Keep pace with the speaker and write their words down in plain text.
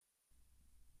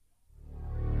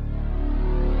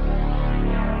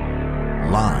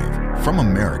From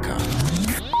America,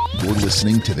 you're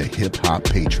listening to the Hip Hop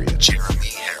Patriot, Jeremy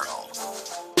Harrell.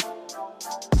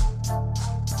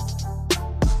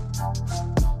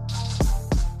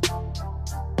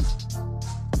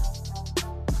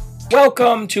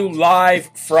 Welcome to Live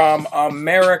from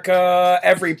America.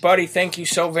 Everybody, thank you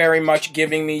so very much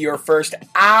giving me your first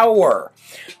hour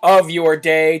of your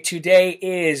day. Today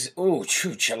is,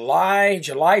 July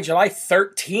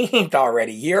 13th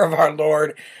already, year of our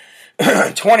Lord,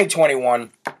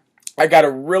 2021. I got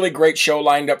a really great show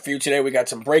lined up for you today. We got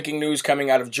some breaking news coming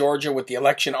out of Georgia with the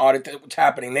election audit that's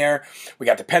happening there. We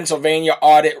got the Pennsylvania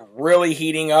audit really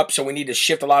heating up, so we need to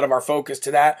shift a lot of our focus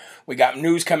to that. We got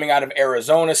news coming out of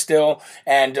Arizona still,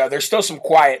 and there's still some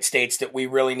quiet states that we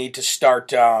really need to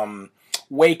start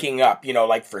waking up,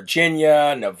 like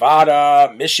Virginia,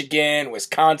 Nevada, Michigan,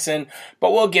 Wisconsin,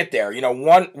 but we'll get there,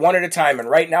 one at a time. And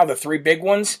right now, the three big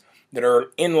ones that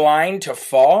are in line to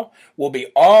fall will be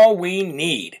all we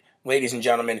need, ladies and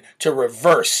gentlemen, to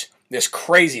reverse this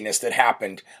craziness that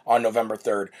happened on November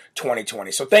 3rd,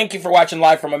 2020. So thank you for watching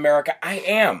Live from America. I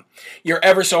am your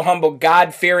ever so humble,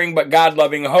 God-fearing but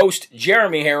God-loving host,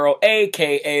 Jeremy Harrell,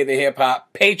 a.k.a. the Hip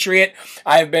Hop Patriot.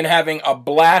 I have been having a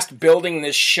blast building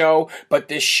this show, but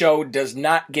this show does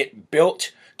not get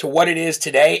built to what it is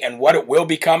today and what it will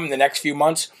become in the next few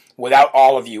months without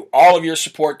all of you. All of your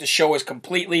support. The show is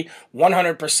completely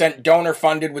 100% donor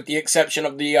funded with the exception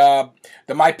of the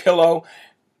MyPillow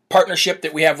partnership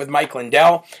that we have with Mike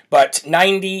Lindell. But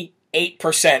 98%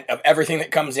 of everything that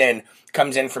comes in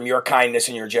from your kindness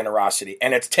and your generosity.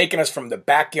 And it's taken us from the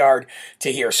backyard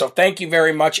to here. So thank you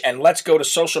very much. And let's go to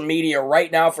social media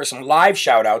right now for some live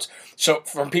shout outs. So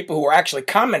from people who are actually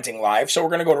commenting live. So we're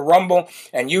going to go to Rumble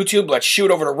and YouTube. Let's shoot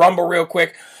over to Rumble real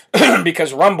quick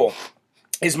because Rumble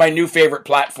is my new favorite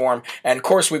platform. And of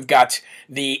course, we've got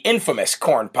the infamous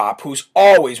Corn Pop, who's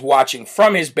always watching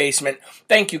from his basement.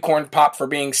 Thank you, Corn Pop, for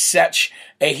being such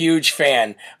a huge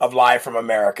fan of Live from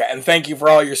America. And thank you for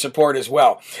all your support as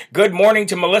well. Good morning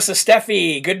to Melissa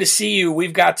Steffi. Good to see you.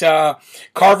 We've got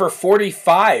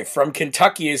Carver45 from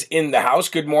Kentucky is in the house.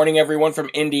 Good morning, everyone from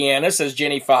Indiana, says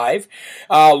Jenny 5.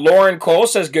 Lauren Cole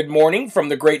says good morning from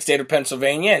the great state of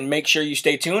Pennsylvania. And make sure you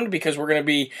stay tuned because we're going to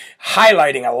be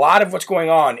highlighting a lot of what's going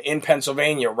on in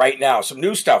Pennsylvania right now. Some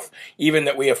new stuff even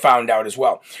that we have found out as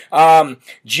well. JL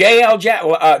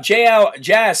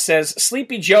Jazz says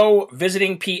Sleepy Joe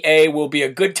visiting PA will be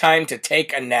a good time to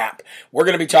take a nap. We're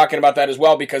going to be talking about that as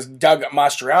well because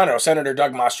Senator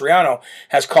Doug Mastriano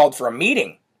has called for a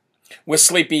meeting with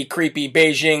sleepy, creepy,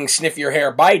 Beijing, sniff your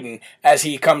hair Biden as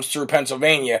he comes through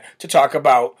Pennsylvania to talk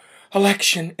about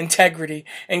election integrity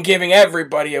and giving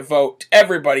everybody a vote.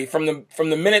 Everybody from the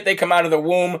minute they come out of the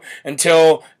womb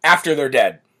until after they're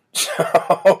dead.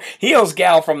 So, Heels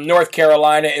Gal from North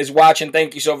Carolina is watching.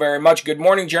 Thank you so very much. Good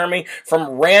morning, Jeremy, from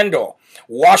Randall,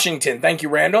 Washington. Thank you,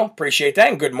 Randall. Appreciate that.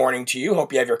 And good morning to you.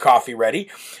 Hope you have your coffee ready.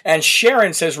 And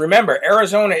Sharon says, remember,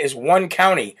 Arizona is one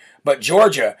county, but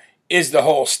Georgia is the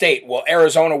whole state. Well,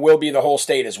 Arizona will be the whole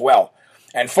state as well.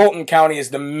 And Fulton County is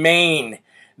the main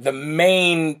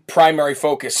primary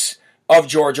focus of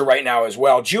Georgia right now as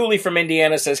well. Julie from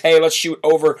Indiana says, hey, let's shoot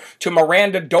over to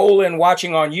Miranda Dolan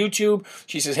watching on YouTube.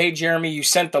 She says, hey, Jeremy, you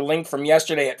sent the link from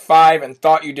yesterday at 5 and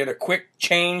thought you did a quick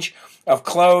change of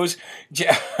clothes.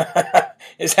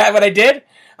 Is that what I did?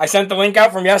 I sent the link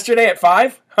out from yesterday at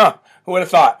 5? Huh. Who would have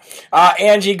thought?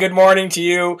 Angie, good morning to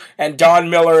you. And Don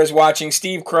Miller is watching.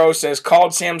 Steve Crow says,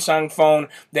 called Samsung phone.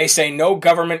 They say no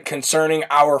government concerning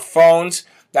our phones.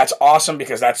 That's awesome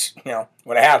because that's,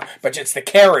 what I have. But it's the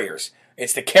carriers.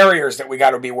 It's the carriers that we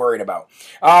got to be worried about.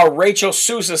 Rachel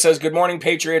Sousa says, good morning,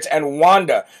 Patriots. And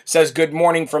Wanda says, good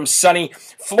morning from sunny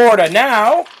Florida.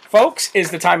 Now, folks,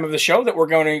 is the time of the show that we're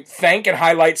going to thank and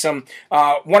highlight some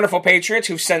wonderful Patriots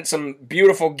who've sent some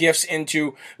beautiful gifts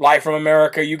into Live from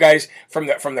America. You guys, from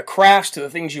the crafts to the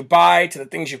things you buy to the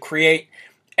things you create,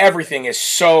 everything is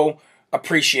so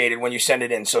appreciated when you send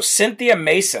it in. So Cynthia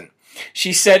Mason,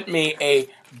 she sent me a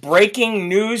breaking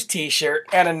news t-shirt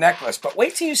and a necklace. But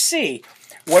wait till you see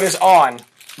what is on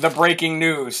the breaking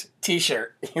news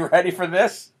t-shirt. You ready for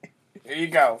this? Here you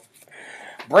go.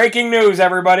 Breaking news,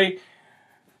 everybody.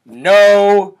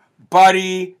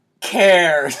 Nobody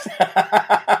cares.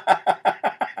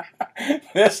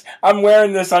 I'm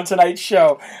wearing this on tonight's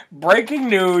show. Breaking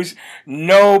news.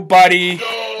 Nobody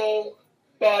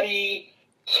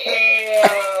cares.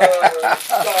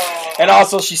 And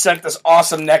also she sent this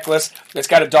awesome necklace that's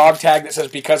got a dog tag that says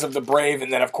because of the brave,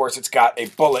 and then of course it's got a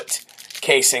bullet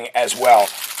casing as well.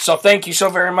 So thank you so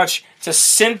very much to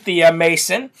Cynthia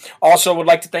Mason. Also would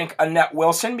like to thank Annette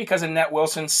Wilson, because Annette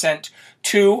Wilson sent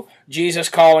 2 Jesus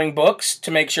Calling books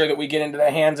to make sure that we get into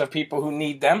the hands of people who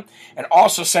need them, and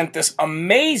also sent this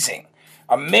amazing,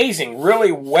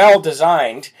 really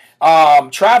well-designed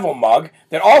travel mug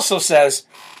that also says,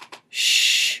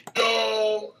 "Shh,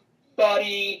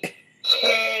 nobody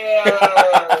cares."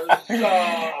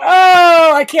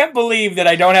 Oh, I can't believe that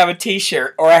I don't have a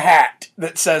t-shirt or a hat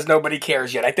that says nobody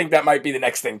cares yet. I think that might be the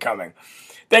next thing coming.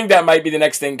 By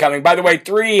the way,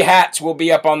 3 hats will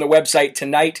be up on the website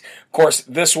tonight. Of course,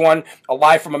 this one, a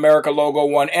Live from America logo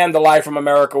one, and the Live from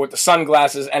America with the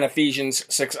sunglasses and Ephesians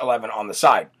 6:11 on the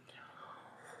side.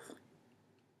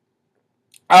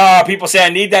 People say I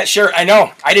need that shirt. I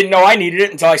know. I didn't know I needed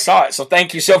it until I saw it. So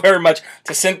thank you so very much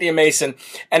to Cynthia Mason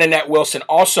and Annette Wilson.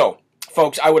 Also,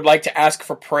 folks, I would like to ask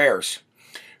for prayers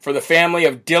for the family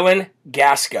of Dylan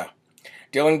Gaska.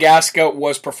 Dylan Gaska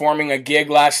was performing a gig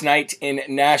last night in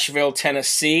Nashville,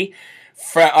 Tennessee.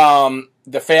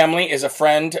 The family is a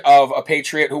friend of a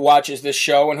patriot who watches this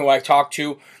show and who I talk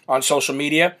to on social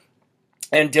media.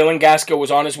 And Dylan Gaska was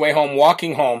on his way home,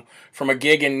 walking home from a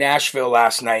gig in Nashville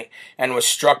last night, and was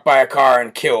struck by a car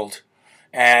and killed.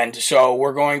 And so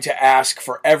we're going to ask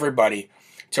for everybody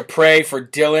to pray for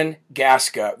Dylan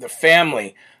Gaska, the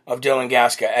family of Dylan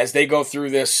Gaska, as they go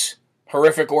through this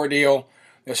horrific ordeal,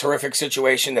 this horrific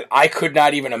situation that I could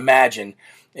not even imagine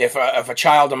if a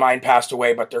child of mine passed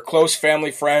away. But they're close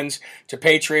family friends to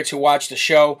patriots who watch the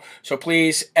show. So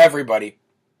please, everybody,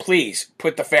 please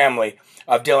put the family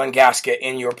of Dylan Gaska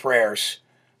in your prayers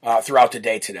throughout the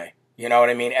day today. You know what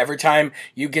I mean? Every time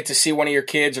you get to see one of your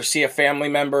kids or see a family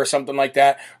member or something like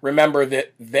that, remember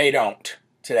that they don't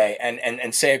today,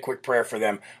 and say a quick prayer for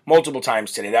them multiple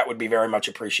times today. That would be very much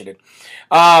appreciated.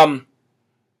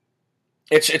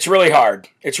 It's really hard.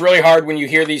 It's really hard when you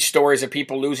hear these stories of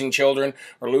people losing children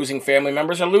or losing family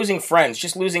members or losing friends,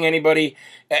 just losing anybody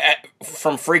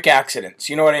from freak accidents.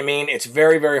 You know what I mean? It's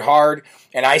very, very hard,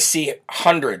 and I see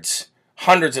hundreds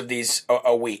of these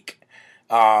a week.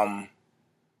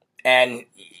 And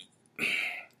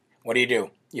what do?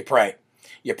 You pray.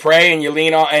 You pray and you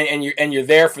lean on, and you're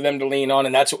there for them to lean on,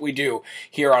 and that's what we do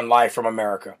here on Live from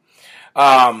America.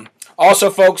 Also,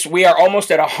 folks, we are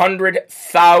almost at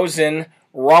 100,000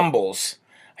 Rumbles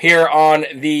here on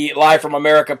the Live from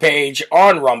America page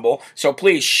on Rumble. So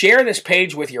please share this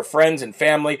page with your friends and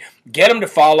family. Get them to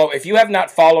follow. If you have not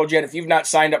followed yet, if you've not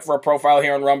signed up for a profile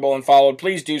here on Rumble and followed,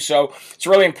 please do so. It's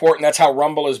really important. That's how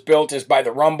Rumble is built, is by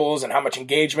the Rumbles and how much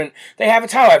engagement they have.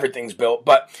 It's how everything's built.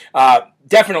 But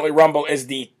definitely Rumble is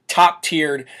the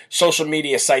top-tiered social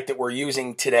media site that we're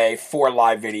using today for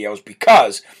live videos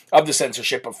because of the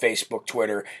censorship of Facebook,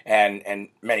 Twitter, and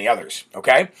many others,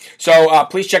 okay? So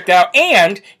please check that out.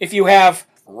 And if you have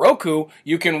Roku,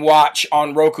 you can watch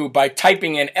on Roku by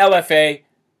typing in LFA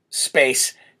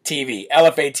space TV,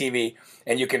 LFA TV,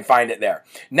 and you can find it there.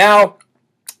 Now,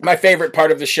 my favorite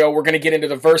part of the show, we're going to get into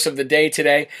the verse of the day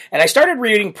today. And I started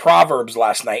reading Proverbs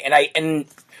last night. And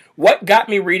what got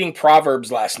me reading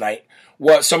Proverbs last night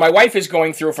was, so my wife is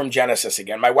going through from Genesis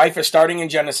again. My wife is starting in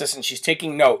Genesis, and she's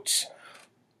taking notes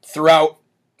throughout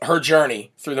her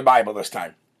journey through the Bible this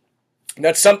time. And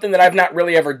that's something that I've not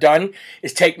really ever done,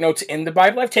 is take notes in the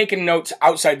Bible. I've taken notes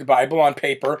outside the Bible on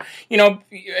paper. You know,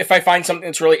 if I find something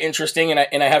that's really interesting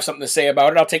and I have something to say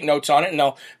about it, I'll take notes on it and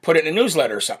I'll put it in a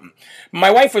newsletter or something.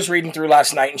 My wife was reading through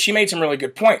last night, and she made some really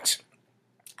good points.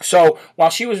 So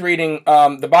while she was reading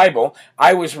the Bible,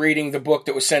 I was reading the book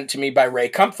that was sent to me by Ray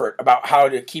Comfort about how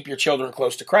to keep your children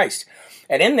close to Christ.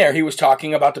 And in there, he was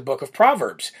talking about the book of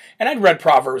Proverbs. And I'd read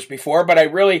Proverbs before, but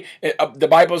the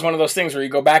Bible is one of those things where you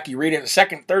go back, you read it a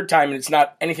second, third time, and it's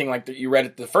not anything like that you read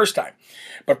it the first time.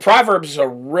 But Proverbs is a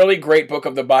really great book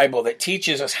of the Bible that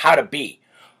teaches us how to be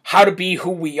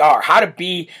who we are, how to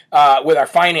be with our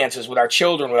finances, with our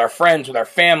children, with our friends, with our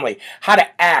family, how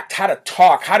to act, how to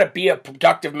talk, how to be a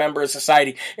productive member of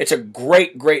society. It's a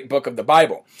great, great book of the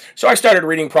Bible. So I started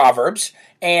reading Proverbs,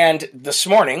 and this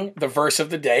morning, the verse of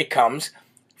the day comes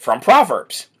from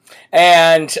Proverbs.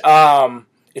 And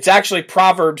it's actually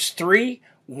Proverbs 3,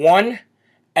 1,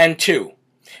 and 2.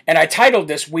 And I titled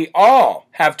this, "We all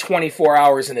have 24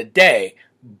 hours in a day,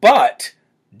 but ...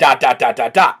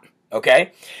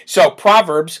 Okay? So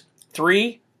Proverbs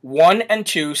 3, 1 and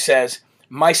 2 says,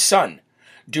 "My son,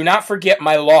 do not forget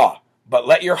my law, but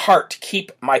let your heart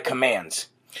keep my commands.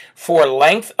 For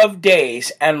length of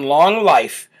days and long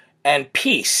life and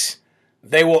peace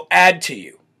they will add to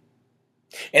you."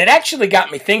 And it actually got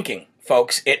me thinking,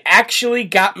 folks. It actually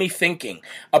got me thinking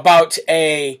about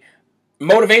a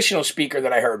motivational speaker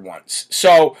that I heard once.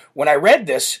 So when I read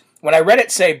this, when I read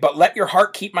it say, but let your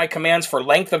heart keep my commands for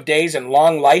length of days and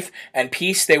long life and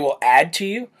peace they will add to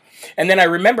you. And then I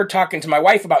remember talking to my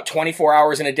wife about 24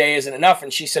 hours in a day isn't enough.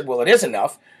 And she said, well, it is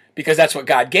enough because that's what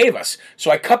God gave us.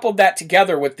 So I coupled that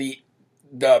together with the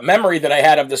memory that I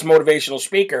had of this motivational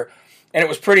speaker. And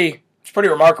it's pretty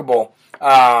remarkable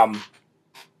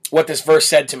what this verse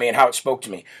said to me and how it spoke to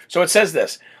me. So it says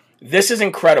this is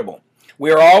incredible.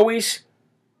 We are always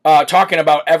talking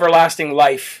about everlasting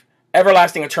life,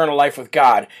 everlasting eternal life with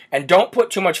God, and don't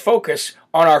put too much focus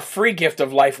on our free gift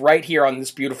of life right here on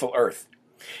this beautiful earth.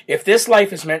 If this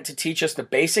life is meant to teach us the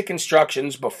basic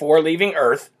instructions before leaving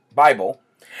earth, Bible,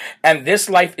 and this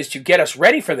life is to get us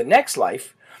ready for the next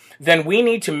life, then we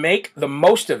need to make the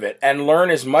most of it and learn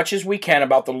as much as we can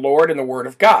about the Lord and the Word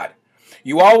of God.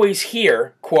 You always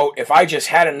hear, quote, if I just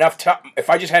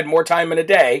had more time in a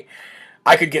day,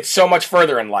 I could get so much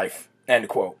further in life, end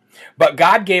quote. But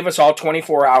God gave us all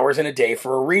 24 hours in a day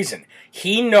for a reason.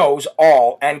 He knows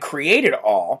all and created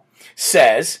all,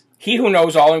 he who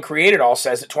knows all and created all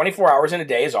says that 24 hours in a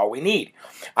day is all we need.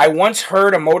 I once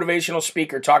heard a motivational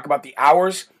speaker talk about the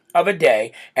hours of a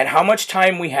day and how much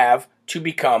time we have to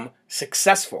become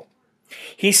successful.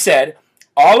 He said,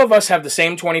 all of us have the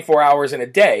same 24 hours in a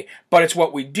day, but it's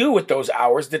what we do with those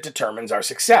hours that determines our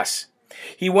success.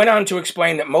 He went on to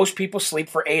explain that most people sleep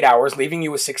for 8 hours, leaving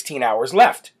you with 16 hours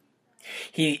left.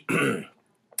 He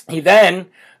then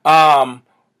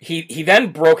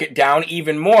broke it down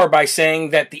even more by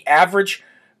saying that the average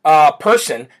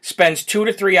person spends 2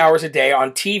 to 3 hours a day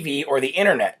on TV or the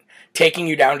internet, taking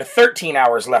you down to 13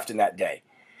 hours left in that day.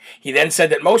 He then said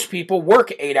that most people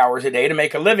work 8 hours a day to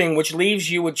make a living, which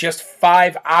leaves you with just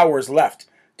 5 hours left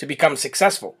to become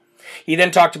successful. He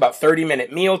then talked about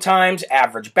 30-minute meal times,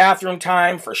 average bathroom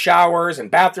time for showers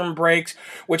and bathroom breaks,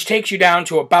 which takes you down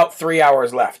to about 3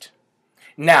 hours left.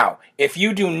 Now, if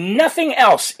you do nothing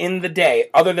else in the day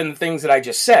other than the things that I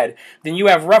just said, then you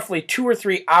have roughly 2 or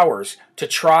 3 hours to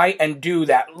try and do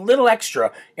that little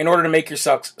extra in order to make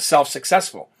yourself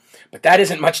successful. But that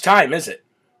isn't much time, is it?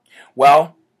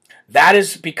 Well, that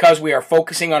is because we are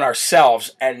focusing on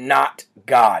ourselves and not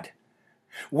God.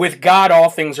 With God, all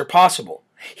things are possible.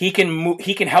 He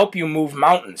can help you move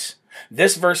mountains.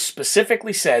 This verse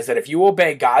specifically says that if you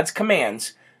obey God's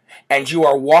commands and you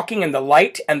are walking in the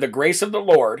light and the grace of the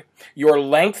Lord, your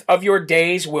length of your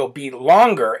days will be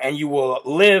longer and you will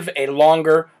live a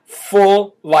longer,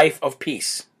 full life of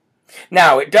peace.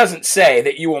 Now, it doesn't say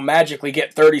that you will magically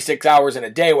get 36 hours in a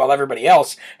day while everybody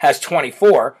else has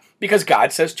 24, because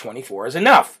God says 24 is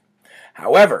enough.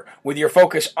 However, with your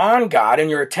focus on God and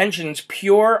your attentions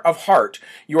pure of heart,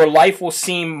 your life will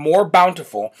seem more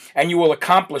bountiful and you will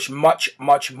accomplish much,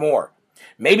 much more.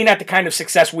 Maybe not the kind of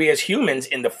success we as humans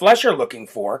in the flesh are looking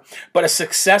for, but a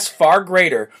success far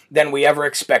greater than we ever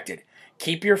expected.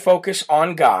 Keep your focus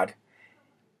on God.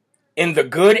 In the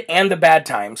good and the bad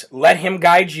times, let Him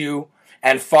guide you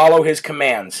and follow His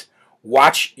commands.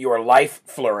 Watch your life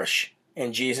flourish.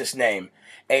 In Jesus' name,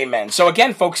 amen. So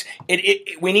again, folks,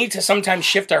 we need to sometimes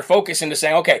shift our focus into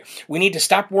saying, okay, we need to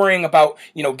stop worrying about,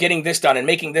 getting this done and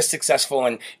making this successful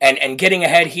and getting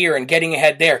ahead here and getting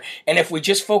ahead there. And if we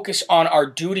just focus on our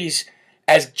duties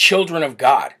as children of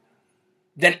God,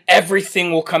 then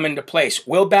everything will come into place.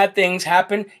 Will bad things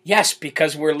happen? Yes,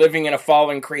 because we're living in a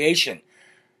fallen creation.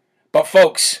 But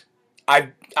folks,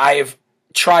 I've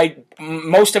tried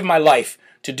most of my life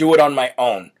to do it on my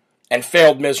own and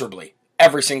failed miserably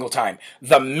every single time.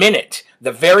 The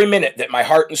very minute that my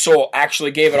heart and soul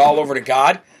actually gave it all over to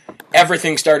God,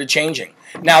 everything started changing.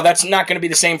 Now, that's not going to be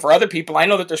the same for other people. I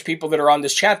know that there's people that are on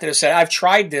this chat that have said, I've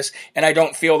tried this and I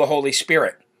don't feel the Holy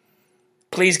Spirit.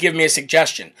 Please give me a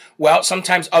suggestion. Well,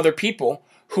 sometimes other people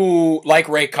who like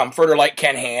Ray Comfort or like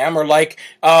Ken Ham or like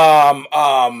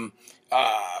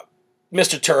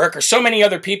Mr. Turk, or so many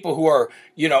other people who are,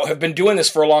 have been doing this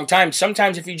for a long time.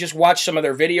 Sometimes if you just watch some of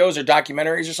their videos or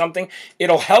documentaries or something,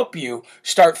 it'll help you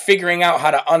start figuring out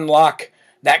how to unlock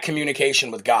that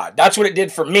communication with God. That's what it did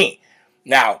for me.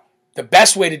 Now, the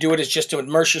best way to do it is just to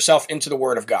immerse yourself into the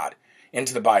Word of God,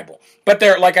 into the Bible. But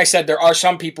like I said, there are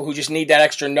some people who just need that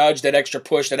extra nudge, that extra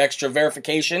push, that extra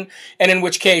verification, and in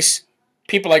which case,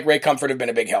 people like Ray Comfort have been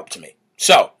a big help to me.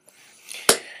 So,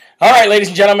 all right, ladies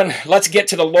and gentlemen, let's get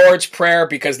to the Lord's Prayer,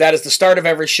 because that is the start of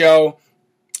every show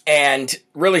and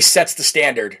really sets the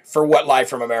standard for what Live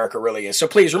from America really is. So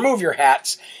please remove your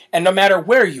hats, and no matter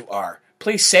where you are,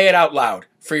 please say it out loud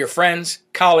for your friends,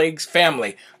 colleagues,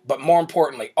 family, but more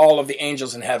importantly, all of the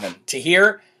angels in heaven to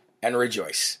hear and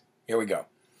rejoice. Here we go.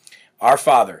 Our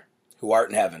Father, who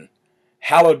art in heaven,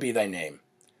 hallowed be thy name.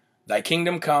 Thy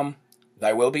kingdom come,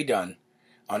 thy will be done,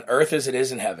 on earth as it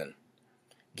is in heaven.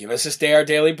 Give us this day our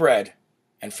daily bread,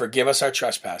 and forgive us our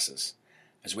trespasses,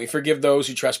 as we forgive those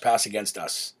who trespass against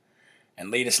us.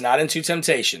 And lead us not into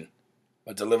temptation,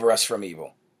 but deliver us from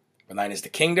evil. For thine is the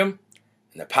kingdom,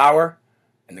 and the power,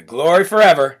 and the glory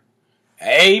forever.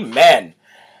 Amen.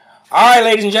 All right,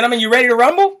 ladies and gentlemen, you ready to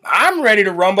rumble? I'm ready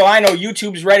to rumble. I know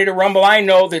YouTube's ready to rumble. I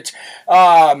know that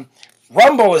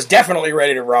Rumble is definitely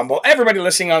ready to rumble. Everybody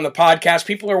listening on the podcast,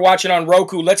 people who are watching on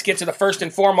Roku, let's get to the first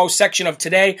and foremost section of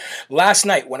today. Last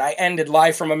night, when I ended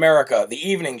Live from America, the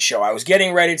evening show, I was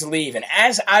getting ready to leave. And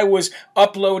as I was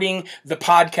uploading the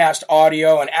podcast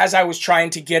audio and as I was trying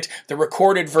to get the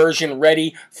recorded version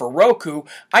ready for Roku,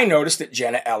 I noticed that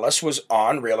Jenna Ellis was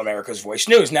on Real America's Voice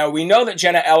News. Now, we know that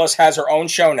Jenna Ellis has her own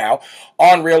show now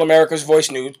on Real America's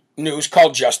Voice News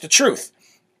called Just the Truth.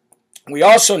 We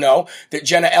also know that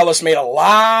Jenna Ellis made a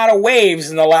lot of waves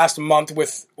in the last month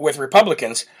with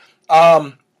Republicans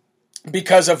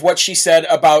because of what she said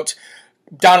about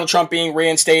Donald Trump being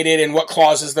reinstated and what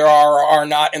clauses there are or are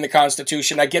not in the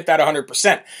Constitution. I get that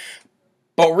 100%.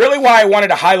 But really why I wanted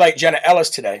to highlight Jenna Ellis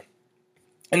today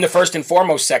in the first and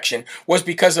foremost section was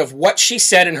because of what she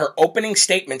said in her opening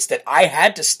statements that I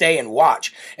had to stay and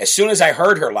watch. As soon as I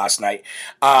heard her last night,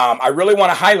 I really want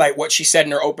to highlight what she said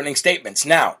in her opening statements.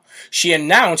 Now, she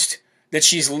announced that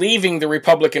she's leaving the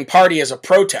Republican Party as a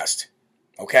protest.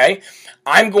 Okay?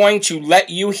 I'm going to let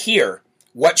you hear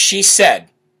what she said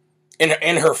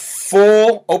in her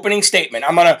full opening statement.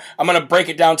 I'm gonna break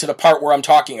it down to the part where I'm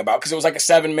talking about, because it was like a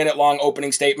 7-minute long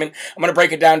opening statement. I'm gonna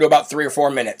break it down to about 3 or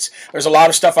 4 minutes. There's a lot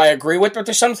of stuff I agree with, but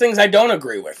there's some things I don't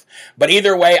agree with. But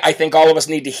either way, I think all of us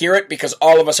need to hear it because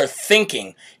all of us are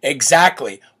thinking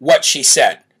exactly what she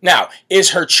said. Now,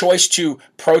 is her choice to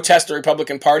protest the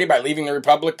Republican Party by leaving the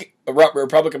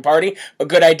Republican Party a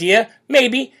good idea?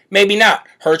 Maybe, maybe not.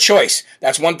 Her choice.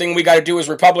 That's one thing we got to do as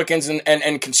Republicans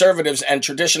and conservatives and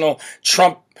traditional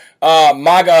Trump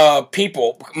MAGA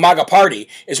people, MAGA party,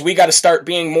 is we got to start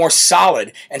being more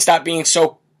solid and stop being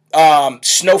so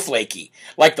snowflakey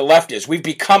like the left is. We've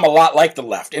become a lot like the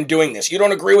left in doing this. You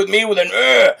don't agree with me? Well then,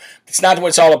 it's not what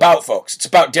it's all about, folks. It's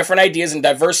about different ideas and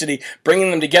diversity,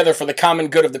 bringing them together for the common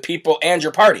good of the people and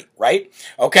your party, right?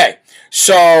 Okay,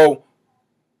 so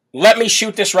let me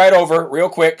shoot this right over real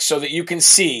quick so that you can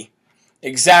see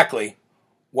exactly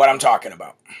what I'm talking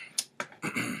about.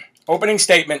 Opening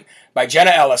statement by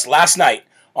Jenna Ellis last night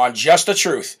on Just the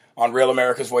Truth on Real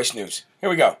America's Voice News. Here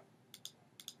we go.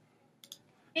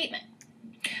 Statement.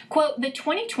 Quote, the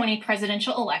 2020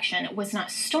 presidential election was not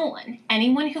stolen.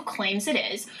 Anyone who claims it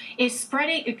is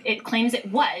spreading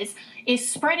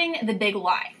the big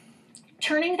lie,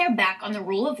 turning their back on the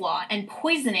rule of law and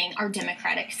poisoning our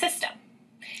democratic system.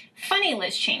 Funny,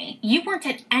 Liz Cheney, you weren't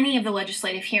at any of the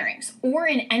legislative hearings or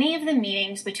in any of the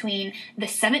meetings between the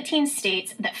 17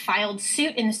 states that filed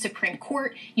suit in the Supreme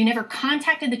Court. You never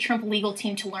contacted the Trump legal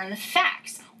team to learn the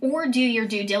facts or do your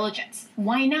due diligence.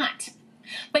 Why not?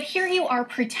 But here you are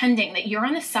pretending that you're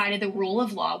on the side of the rule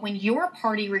of law when your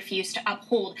party refused to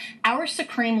uphold our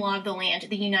supreme law of the land,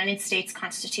 the United States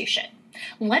Constitution.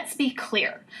 Let's be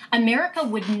clear. America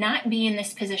would not be in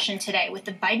this position today with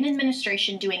the Biden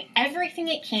administration doing everything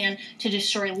it can to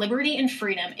destroy liberty and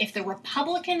freedom if the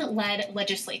Republican-led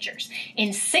legislatures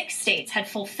in 6 states had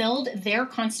fulfilled their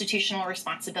constitutional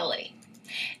responsibility.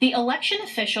 The election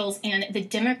officials and the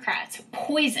Democrats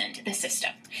poisoned the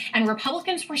system, and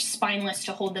Republicans were spineless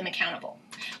to hold them accountable.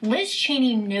 Liz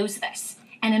Cheney knows this,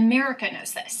 and America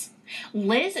knows this.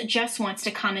 Liz just wants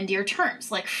to commandeer terms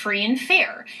like free and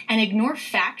fair and ignore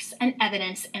facts and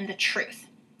evidence and the truth.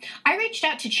 I reached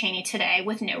out to Cheney today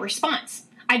with no response.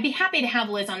 I'd be happy to have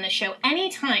Liz on the show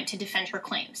anytime to defend her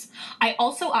claims. I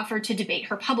also offered to debate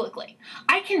her publicly.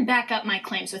 I can back up my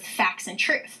claims with facts and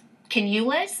truth. Can you,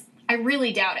 Liz? I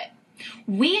really doubt it.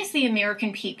 We as the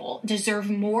American people deserve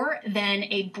more than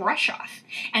a brush-off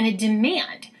and a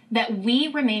demand that we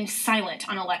remain silent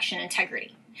on election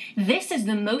integrity. This is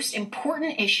the most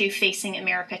important issue facing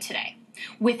America today.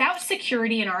 Without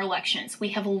security in our elections, we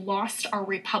have lost our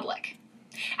republic.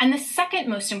 And the second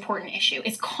most important issue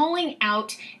is calling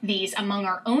out these among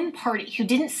our own party who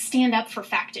didn't stand up for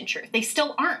fact and truth. They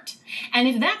still aren't. And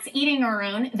if that's eating our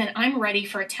own, then I'm ready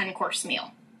for a 10-course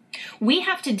meal. We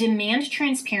have to demand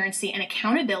transparency and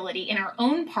accountability in our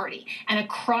own party and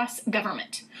across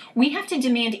government. We have to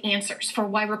demand answers for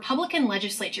why Republican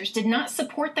legislatures did not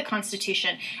support the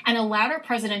Constitution and allowed our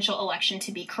presidential election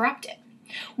to be corrupted.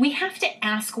 We have to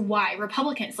ask why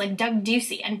Republicans like Doug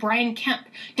Ducey and Brian Kemp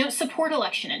don't support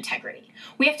election integrity.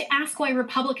 We have to ask why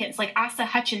Republicans like Asa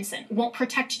Hutchinson won't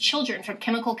protect children from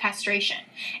chemical castration,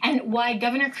 and why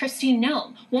Governor Kristi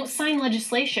Noem won't sign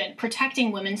legislation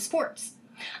protecting women's sports.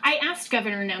 I asked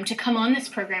Governor Noem to come on this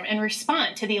program and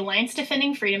respond to the Alliance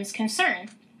Defending Freedom's concern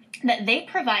that they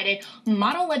provided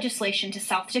model legislation to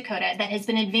South Dakota that has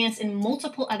been advanced in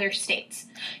multiple other states.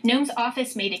 Noem's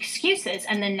office made excuses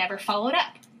and then never followed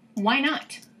up. Why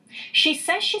not? She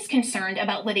says she's concerned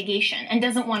about litigation and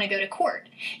doesn't want to go to court,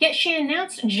 yet she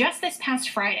announced just this past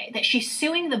Friday that she's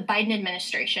suing the Biden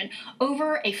administration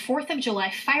over a 4th of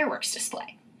July fireworks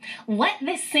display. Let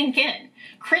this sink in.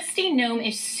 Kristi Noem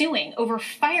is suing over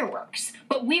fireworks,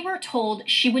 but we were told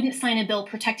she wouldn't sign a bill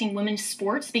protecting women's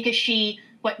sports because she,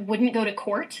 wouldn't go to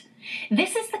court?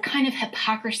 This is the kind of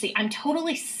hypocrisy I'm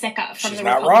totally sick of from the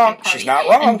Republican Party She's not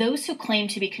wrong. and those who claim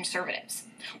to be conservatives.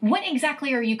 What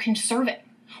exactly are you conserving?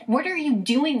 What are you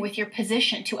doing with your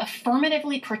position to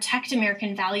affirmatively protect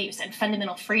American values and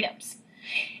fundamental freedoms?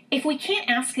 If we can't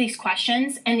ask these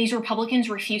questions and these Republicans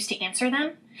refuse to answer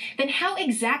them, then how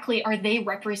exactly are they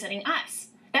representing us?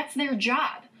 That's their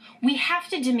job. We have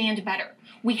to demand better.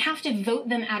 We have to vote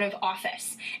them out of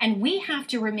office. And we have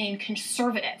to remain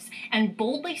conservatives and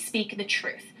boldly speak the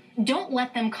truth. Don't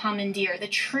let them commandeer the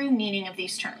true meaning of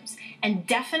these terms. And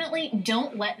definitely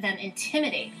don't let them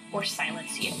intimidate or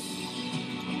silence you.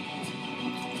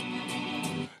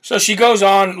 So she goes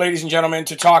on, ladies and gentlemen,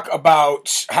 to talk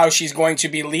about how she's going to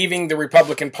be leaving the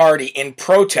Republican Party in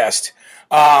protest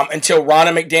until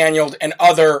Ronna McDaniel and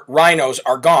other rhinos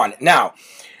are gone. Now,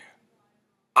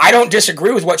 I don't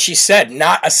disagree with what she said.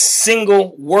 Not a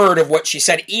single word of what she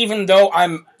said, even though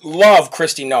I love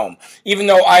Kristi Noem, even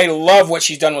though I love what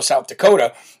she's done with South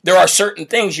Dakota. There are certain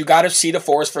things you got to see the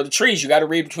forest for the trees. You got to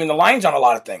read between the lines on a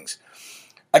lot of things.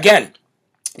 Again,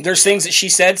 there's things that she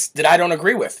said that I don't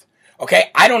agree with.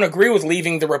 Okay, I don't agree with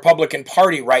leaving the Republican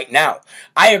Party right now.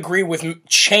 I agree with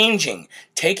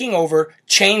taking over,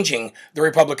 changing the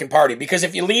Republican Party. Because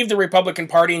if you leave the Republican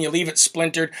Party and you leave it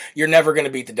splintered, you're never going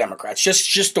to beat the Democrats.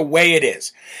 Just the way it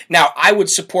is. Now, I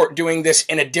would support doing this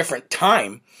in a different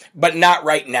time, but not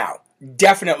right now.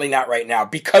 Definitely not right now.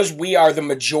 Because we are the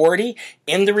majority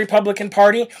in the Republican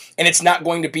Party, and it's not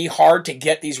going to be hard to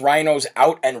get these rhinos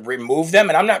out and remove them.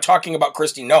 And I'm not talking about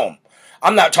Kristi Noem.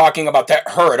 I'm not talking about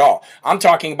her at all. I'm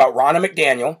talking about Ronna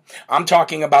McDaniel. I'm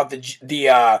talking about the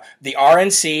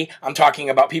RNC. I'm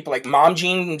talking about people like Mom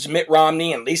Jean's Mitt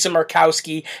Romney and Lisa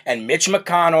Murkowski and Mitch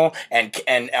McConnell and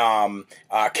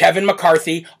Kevin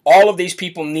McCarthy. All of these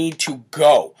people need to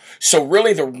go. So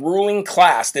really the ruling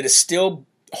class that is still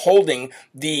holding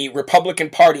the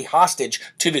Republican Party hostage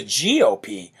to the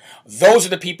GOP, those are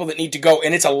the people that need to go.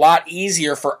 And it's a lot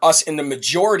easier for us in the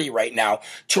majority right now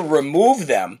to remove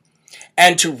them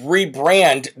and to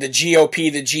rebrand the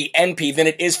GOP, the GNP, than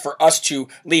it is for us to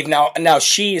leave. Now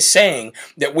she is saying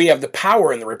that we have the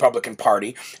power in the Republican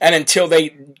Party, and until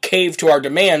they cave to our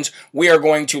demands, we are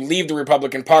going to leave the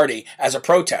Republican Party as a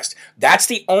protest. That's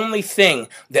the only thing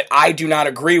that I do not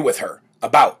agree with her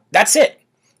about. That's it.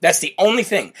 That's the only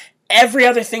thing. Every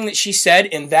other thing that she said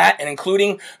in that, and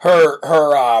including her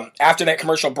after that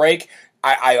commercial break,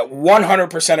 I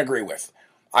 100% agree with.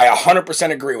 I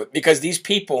 100% agree with, because these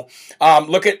people,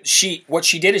 what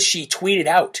she did is she tweeted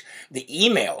out the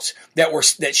emails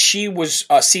that she was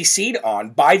CC'd on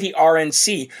by the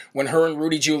RNC when her and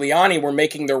Rudy Giuliani were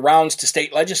making their rounds to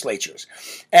state legislatures.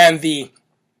 And the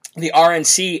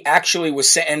RNC actually was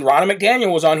saying, and Ronna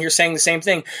McDaniel was on here saying the same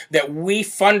thing, that we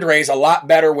fundraise a lot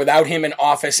better without him in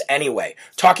office anyway.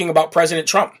 Talking about President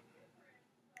Trump.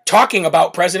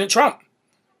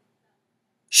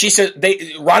 She said,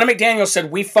 Ronna McDaniel said,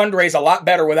 we fundraise a lot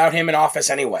better without him in office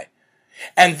anyway.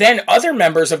 And then other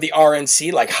members of the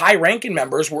RNC, like high-ranking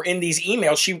members, were in these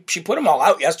emails. She put them all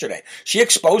out yesterday. She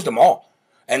exposed them all.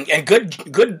 And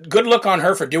good look on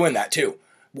her for doing that too.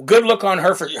 Good look on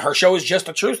her for her show is just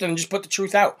the truth and just put the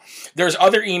truth out. There's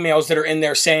other emails that are in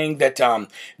there saying that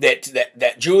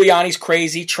that Giuliani's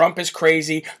crazy, Trump is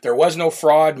crazy, there was no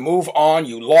fraud, move on,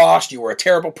 you lost, you were a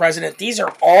terrible president. These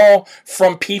are all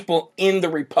from people in the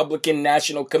Republican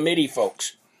National Committee,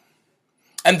 folks.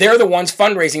 And they're the ones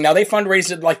fundraising. Now they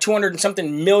fundraised like $200 and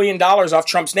something million off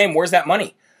Trump's name. Where's that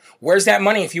money? Where's that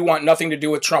money if you want nothing to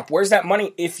do with Trump? Where's that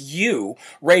money if you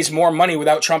raise more money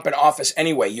without Trump in office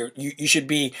anyway? You should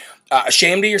be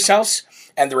ashamed of yourselves,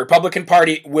 and the Republican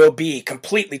Party will be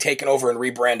completely taken over and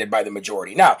rebranded by the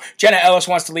majority. Now, Jenna Ellis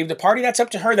wants to leave the party. That's up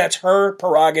to her. That's her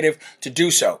prerogative to do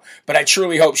so. But I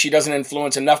truly hope she doesn't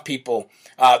influence enough people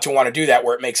to want to do that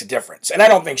where it makes a difference. And I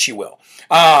don't think she will.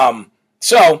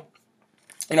 So,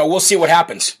 we'll see what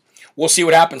happens. We'll see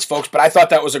what happens, folks. But I thought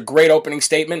that was a great opening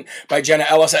statement by Jenna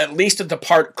Ellis, at least at the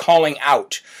part calling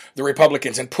out the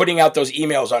Republicans and putting out those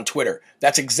emails on Twitter.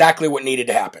 That's exactly what needed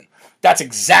to happen.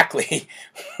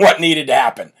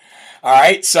 All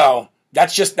right, so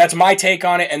That's my take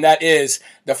on it, and that is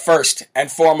the first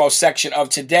and foremost section of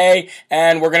today.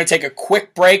 And we're going to take a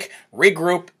quick break,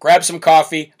 regroup, grab some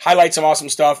coffee, highlight some awesome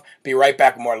stuff. Be right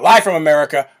back with more Live from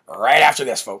America right after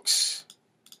this, folks.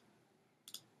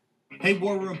 Hey,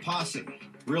 War Room Posse.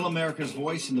 Real America's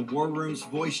Voice and the War Room's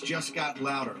voice just got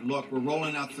louder. Look, we're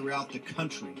rolling out throughout the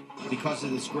country because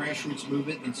of this grassroots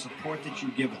movement and support that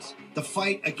you give us. The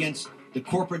fight against the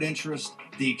corporate interest,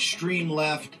 the extreme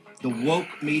left, the woke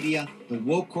media, the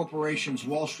woke corporations,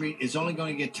 Wall Street, is only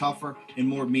going to get tougher and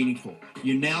more meaningful.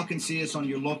 You now can see us on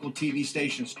your local TV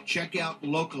stations. Check out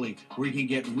locally where you can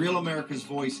get Real America's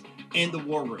Voice in the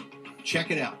War Room. Check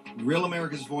it out. Real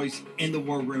America's Voice in the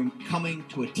War Room, coming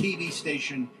to a TV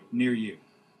station near you.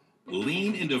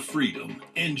 Lean into freedom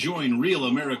and join Real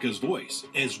America's Voice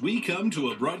as we come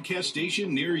to a broadcast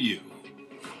station near you.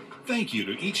 Thank you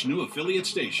to each new affiliate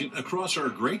station across our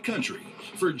great country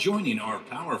for joining our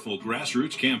powerful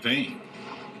grassroots campaign.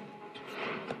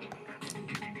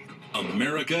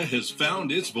 America has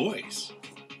found its voice.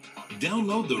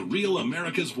 Download the Real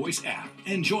America's Voice app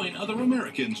and join other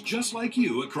Americans just like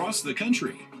you across the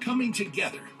country, coming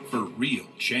together for real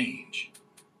change.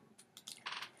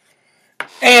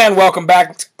 And welcome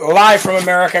back, Live from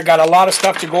America. Got a lot of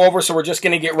stuff to go over, so we're just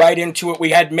going to get right into it. We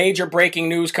had major breaking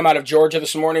news come out of Georgia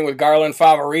this morning with Garland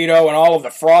Favorito and all of the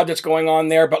fraud that's going on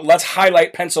there. But let's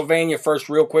highlight Pennsylvania first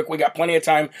real quick. We got plenty of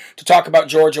time to talk about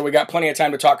Georgia. We got plenty of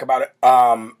time to talk about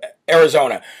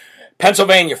Arizona.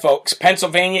 Pennsylvania, folks.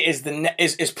 Pennsylvania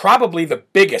is probably the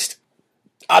biggest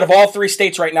out of all three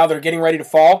states right now that are getting ready to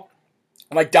fall,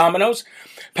 like dominoes.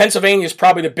 Pennsylvania is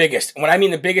probably the biggest. When I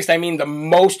mean the biggest, I mean the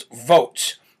most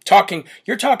votes.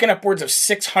 You're talking upwards of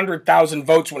 600,000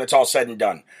 votes when it's all said and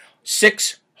done.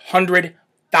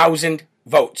 600,000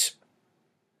 votes.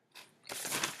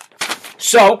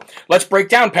 So, let's break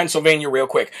down Pennsylvania real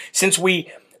quick. Since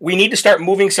we need to start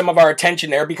moving some of our attention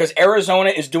there because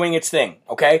Arizona is doing its thing,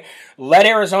 okay? Let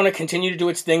Arizona continue to do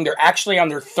its thing. They're actually on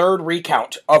their third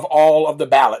recount of all of the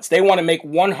ballots. They want to make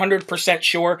 100%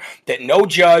 sure that no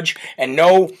judge and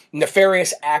no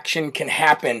nefarious action can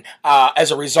happen as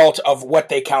a result of what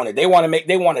they counted. They want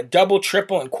to double,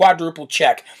 triple, and quadruple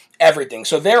check everything.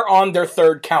 So they're on their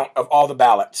third count of all the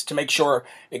ballots to make sure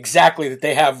exactly that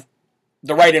they have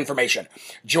the right information.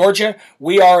 Georgia,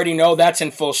 we already know that's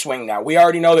in full swing now. We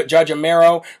already know that Judge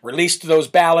Amaro released those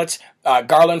ballots.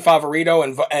 Garland Favorito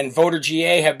and Voter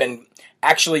GA have been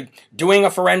actually doing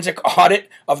a forensic audit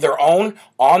of their own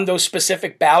on those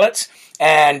specific ballots.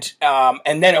 And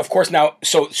then, of course, now,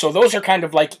 so those are kind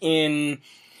of like in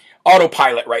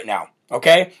autopilot right now.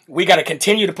 Okay, we got to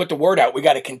continue to put the word out. We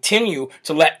got to continue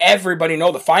to let everybody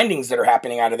know the findings that are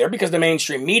happening out of there because the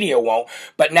mainstream media won't.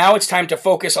 But now it's time to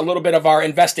focus a little bit of our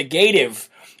investigative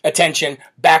attention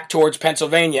back towards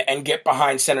Pennsylvania and get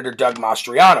behind Senator Doug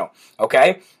Mastriano.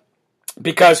 Okay,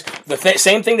 because the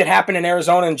same thing that happened in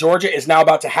Arizona and Georgia is now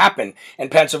about to happen in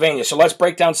Pennsylvania. So let's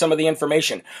break down some of the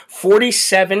information.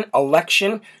 47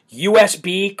 election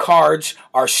USB cards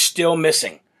are still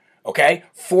missing. Okay,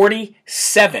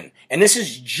 47. And this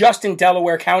is just in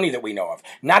Delaware County that we know of,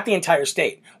 not the entire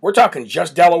state. We're talking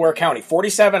just Delaware County.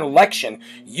 47 election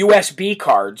USB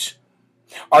cards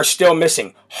are still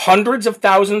missing. Hundreds of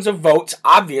thousands of votes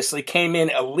obviously came in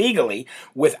illegally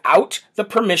without the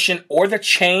permission or the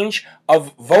change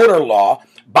of voter law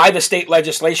by the state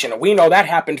legislation. And we know that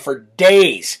happened for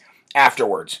days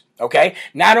afterwards. Okay,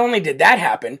 not only did that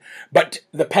happen, but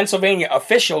the Pennsylvania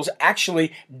officials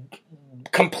actually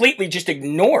completely just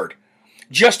ignored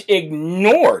Judge,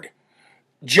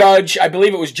 I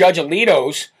believe it was Judge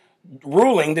Alito's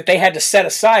ruling that they had to set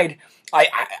aside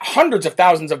hundreds of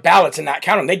thousands of ballots and not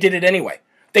count them. They did it anyway.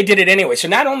 So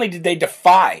not only did they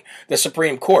defy the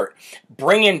Supreme Court,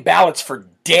 bring in ballots for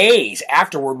days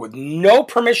afterward with no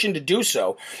permission to do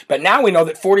so, but now we know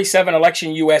that 47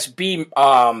 election USB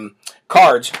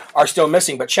cards are still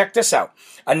missing. But check this out.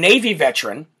 A Navy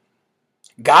veteran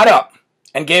got up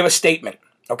and gave a statement.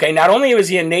 Okay, not only was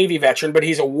he a Navy veteran, but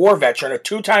he's a war veteran, a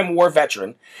two-time war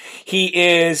veteran.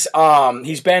 He's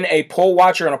been a poll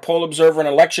watcher and a poll observer and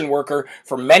election worker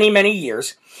for many, many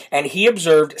years, and he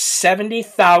observed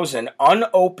 70,000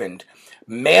 unopened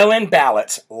mail-in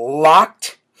ballots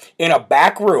locked in a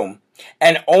back room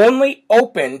and only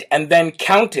opened and then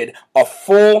counted a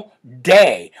full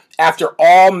day after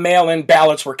all mail-in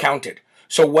ballots were counted.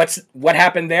 So what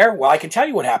happened there? Well, I can tell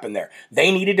you what happened there.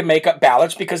 They needed to make up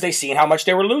ballots because they seen how much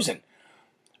they were losing.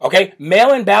 Okay?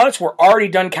 Mail-in ballots were already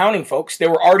done counting, folks. They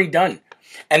were already done.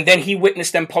 And then he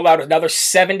witnessed them pull out another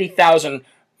 70,000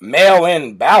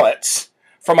 mail-in ballots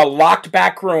from a locked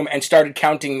back room and started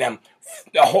counting them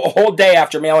a whole day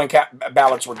after mail-in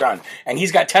ballots were done. And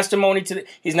he's got testimony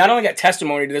he's not only got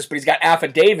testimony to this, but he's got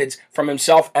affidavits from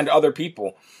himself and other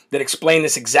people that explain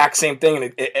this exact same thing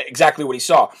and exactly what he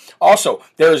saw. Also,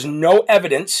 there is no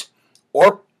evidence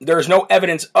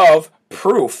of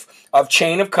proof of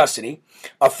chain of custody.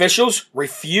 Officials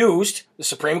refused the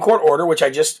Supreme Court order, which I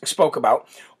just spoke about.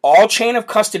 All chain of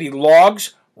custody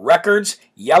logs, records,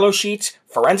 yellow sheets,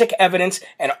 forensic evidence,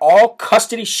 and all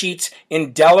custody sheets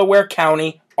in Delaware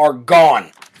County are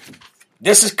gone.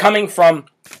 This is coming from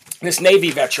this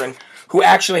Navy veteran who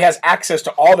actually has access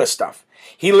to all this stuff.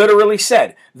 He literally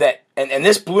said that, and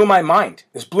this blew my mind,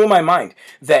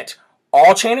 that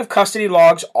all chain of custody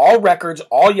logs, all records,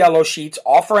 all yellow sheets,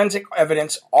 all forensic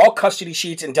evidence, all custody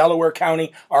sheets in Delaware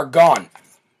County are gone.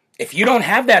 If you don't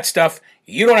have that stuff,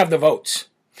 you don't have the votes.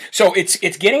 So it's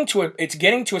getting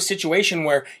to a situation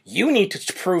where you need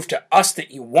to prove to us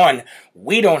that you won.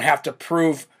 We don't have to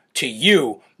prove to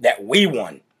you that we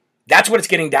won. That's what it's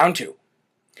getting down to.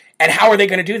 And how are they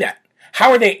going to do that?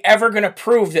 How are they ever going to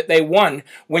prove that they won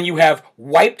when you have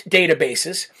wiped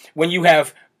databases, when you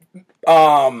have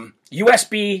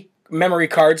USB memory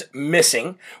cards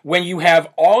missing, when you have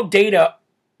all data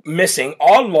missing,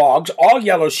 all logs, all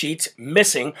yellow sheets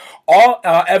missing, all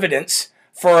evidence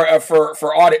for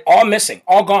audit, all missing,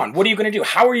 all gone? What are you going to do?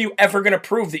 How are you ever going to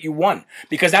prove that you won?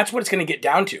 Because that's what it's going to get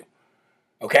down to.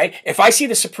 Okay? If I see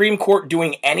the Supreme Court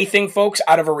doing anything, folks,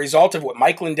 out of a result of what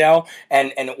Mike Lindell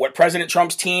and what President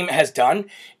Trump's team has done,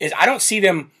 is I don't see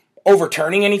them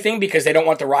overturning anything because they don't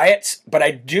want the riots, but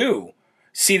I do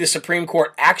see the Supreme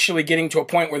Court actually getting to a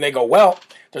point where they go, well,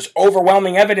 there's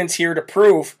overwhelming evidence here to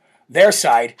prove their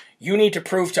side. You need to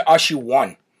prove to us you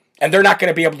won. And they're not going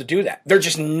to be able to do that. They're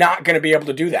just not going to be able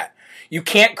to do that. You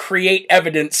can't create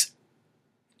evidence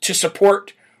to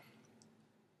support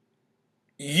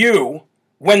you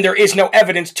when there is no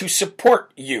evidence to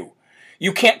support you.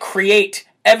 You can't create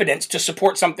evidence to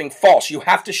support something false. You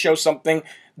have to show something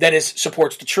that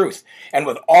supports the truth. And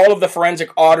with all of the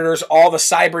forensic auditors, all the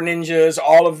cyber ninjas,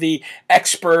 all of the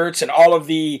experts, and all of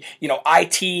the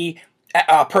IT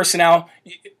personnel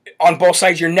on both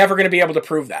sides, you're never going to be able to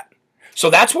prove that. So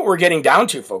that's what we're getting down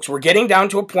to, folks. We're getting down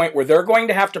to a point where they're going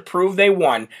to have to prove they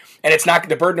won, and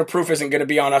the burden of proof isn't going to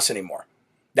be on us anymore.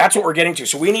 That's what we're getting to.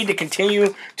 So we need to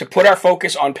continue to put our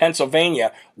focus on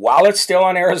Pennsylvania while it's still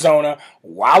on Arizona,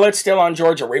 while it's still on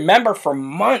Georgia. Remember, for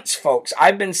months, folks,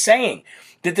 I've been saying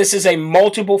that this is a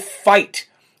multiple fight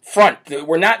front.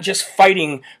 We're not just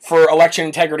fighting for election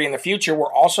integrity in the future.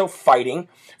 We're also fighting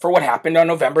for what happened on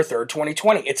November 3rd,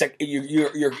 2020.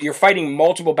 You're fighting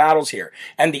multiple battles here.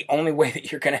 And the only way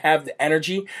that you're going to have the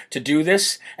energy to do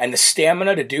this and the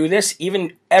stamina to do this,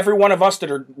 even every one of us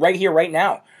that are right here, right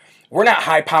now, we're not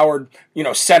high-powered,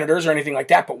 senators or anything like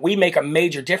that, but we make a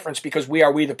major difference because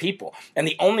we the people. And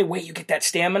the only way you get that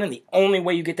stamina, and the only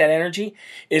way you get that energy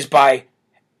is by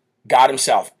God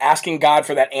himself, asking God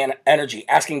for that energy,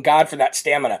 asking God for that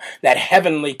stamina, that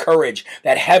heavenly courage,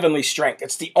 that heavenly strength.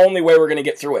 It's the only way we're going to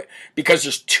get through it because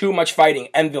there's too much fighting.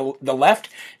 And the left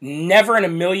never in a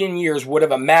million years would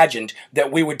have imagined that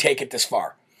we would take it this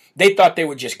far. They thought they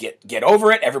would just get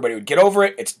over it. Everybody would get over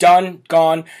it. It's done,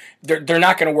 gone. They're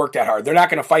not going to work that hard. They're not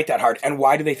going to fight that hard. And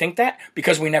why do they think that?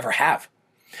 Because we never have.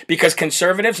 Because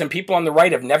conservatives and people on the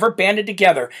right have never banded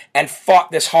together and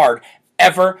fought this hard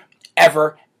ever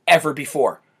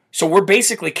before. So we're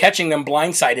basically catching them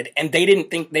blindsided, and they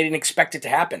didn't expect it to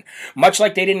happen. Much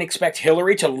like they didn't expect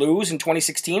Hillary to lose in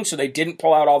 2016, so they didn't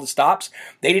pull out all the stops.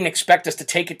 They didn't expect us to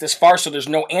take it this far, so there's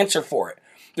no answer for it.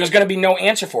 There's going to be no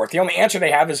answer for it. The only answer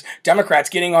they have is Democrats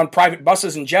getting on private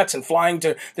buses and jets and flying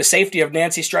to the safety of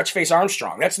Nancy Stretchface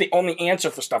Armstrong. That's the only answer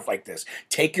for stuff like this.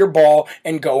 Take your ball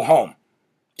and go home.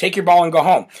 Take your ball and go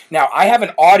home. Now, I have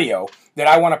an audio that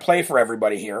I want to play for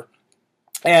everybody here.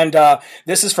 And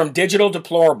this is from Digital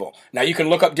Deplorable. Now, you can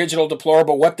look up Digital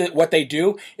Deplorable. What they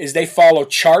do is they follow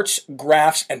charts,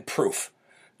 graphs, and proof.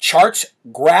 Charts,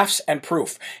 graphs, and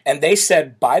proof. And they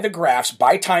said by the graphs,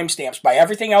 by timestamps, by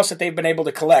everything else that they've been able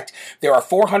to collect, there are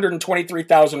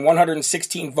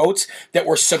 423,116 votes that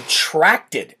were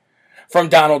subtracted from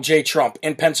Donald J. Trump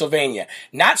in Pennsylvania.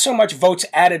 Not so much votes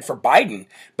added for Biden,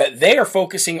 but they are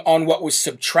focusing on what was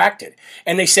subtracted.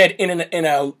 And they said in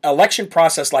an election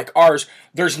process like ours,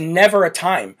 there's never a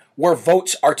time where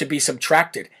votes are to be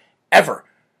subtracted, ever.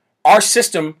 Our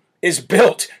system is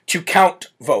built to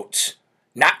count votes,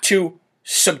 not to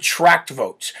subtract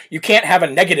votes. You can't have a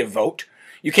negative vote.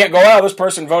 You can't go, oh, this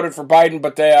person voted for Biden,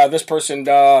 but this person,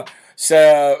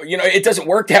 it doesn't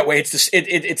work that way.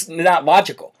 It's not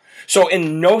logical. So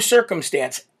in no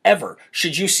circumstance ever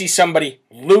should you see somebody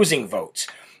losing votes.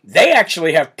 They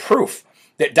actually have proof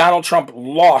that Donald Trump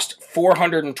lost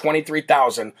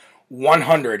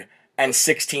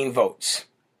 423,116 votes.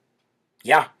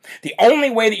 Yeah. The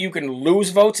only way that you can lose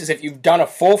votes is if you've done a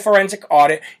full forensic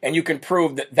audit and you can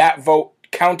prove that that vote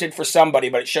counted for somebody,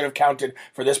 but it should have counted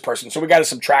for this person. So we got to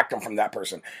subtract them from that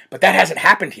person. But that hasn't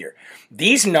happened here.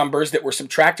 These numbers that were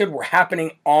subtracted were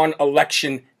happening on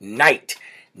election night,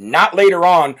 not later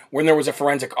on when there was a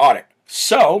forensic audit.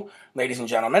 So, ladies and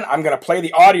gentlemen, I'm going to play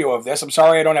the audio of this. I'm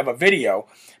sorry I don't have a video,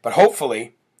 but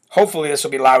hopefully this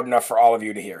will be loud enough for all of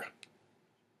you to hear.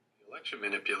 Election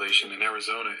manipulation in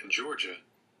Arizona and Georgia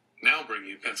now bring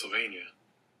you Pennsylvania.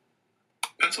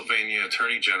 Pennsylvania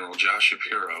Attorney General Josh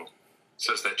Shapiro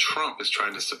says that Trump is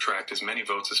trying to subtract as many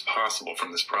votes as possible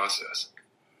from this process.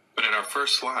 But in our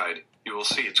first slide, you will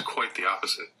see it's quite the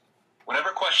opposite. Whenever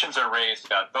questions are raised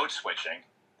about vote switching,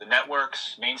 the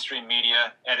networks, mainstream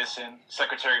media, Edison,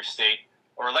 Secretary of State,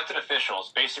 or elected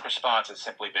officials' basic response has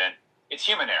simply been, it's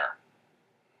human error,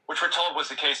 which we're told was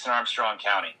the case in Armstrong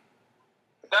County.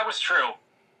 If that was true,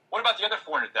 what about the other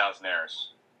 400,000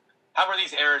 errors? How were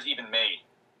these errors even made?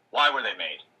 Why were they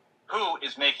made? Who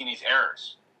is making these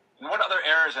errors? And what other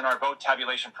errors in our vote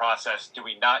tabulation process do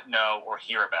we not know or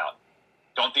hear about?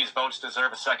 Don't these votes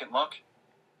deserve a second look?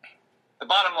 The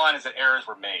bottom line is that errors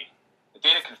were made. The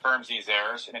data confirms these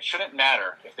errors, and it shouldn't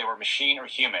matter if they were machine or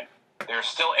human. They are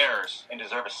still errors and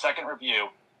deserve a second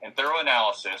review and thorough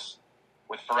analysis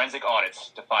with forensic audits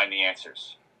to find the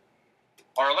answers.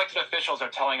 Our elected officials are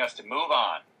telling us to move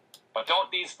on, but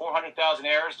don't these 400,000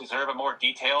 errors deserve a more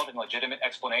detailed and legitimate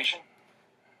explanation?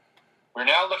 We're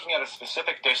now looking at a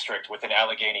specific district within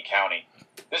Allegheny County.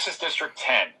 This is District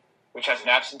 10, which has an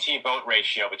absentee vote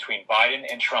ratio between Biden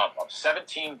and Trump of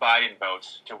 17 Biden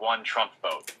votes to 1 Trump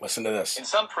vote. Listen to this. In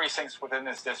some precincts within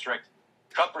this district,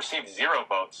 Trump received 0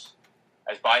 votes,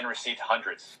 as Biden received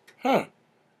hundreds. The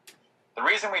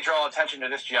reason we draw attention to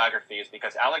this geography is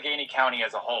because Allegheny County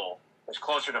as a whole was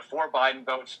closer to 4 Biden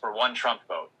votes for 1 Trump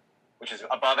vote, which is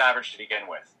above average to begin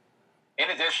with. In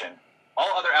addition,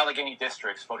 all other Allegheny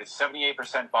districts voted 78%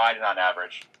 Biden on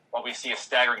average, while we see a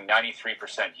staggering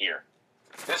 93% here.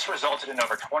 This resulted in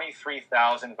over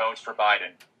 23,000 votes for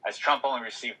Biden, as Trump only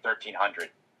received 1,300.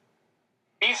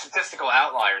 These statistical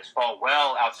outliers fall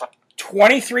well outside.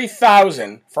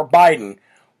 23,000 for Biden,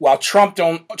 while Trump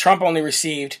only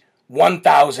received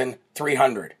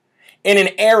 1,300 in an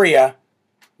area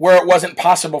where it wasn't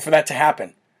possible for that to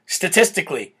happen.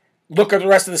 Statistically, look at the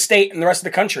rest of the state and the rest of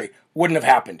the country. Wouldn't have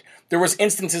happened. There was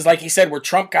instances, like he said, where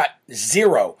Trump got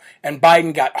 0 and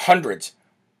Biden got hundreds.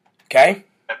 Okay?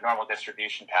 Abnormal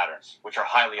distribution patterns, which are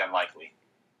highly unlikely.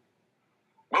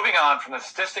 Moving on from the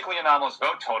statistically anomalous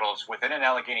vote totals within an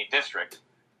Allegheny district,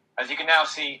 as you can now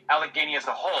see, Allegheny as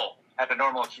a whole had a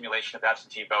normal accumulation of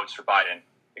absentee votes for Biden,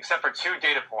 except for 2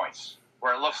 data points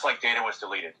where it looks like data was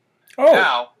deleted.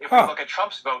 Now, if we look at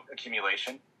Trump's vote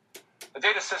accumulation, the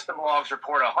data system logs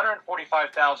report a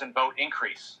 145,000 vote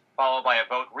increase, followed by a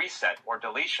vote reset or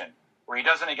deletion, where he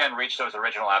doesn't again reach those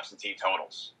original absentee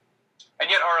totals. And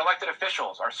yet our elected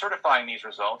officials are certifying these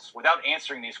results without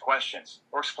answering these questions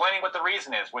or explaining what the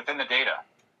reason is within the data.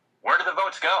 Where do the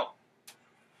votes go?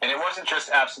 And it wasn't just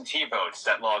absentee votes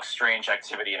that logged strange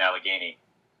activity in Allegheny.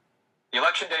 The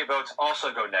election day votes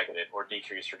also go negative or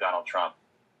decrease for Donald Trump.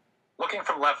 Looking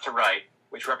from left to right,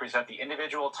 which represent the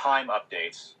individual time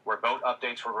updates where vote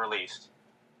updates were released,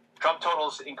 Trump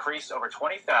totals increased over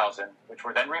 20,000, which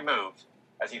were then removed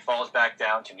as he falls back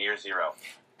down to near 0.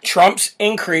 Trump's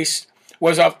increase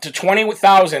was up to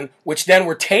 20,000, which then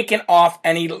were taken off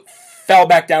and he fell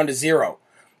back down to 0.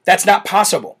 That's not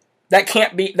possible. That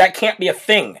can't be a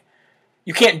thing.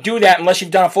 You can't do that unless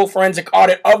you've done a full forensic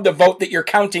audit of the vote that you're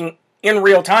counting in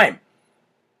real time.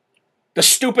 The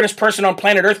stupidest person on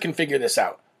planet Earth can figure this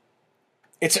out.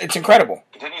 It's incredible.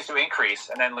 Continues to increase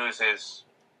and then loses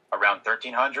around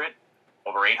 1,300,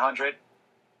 over 800,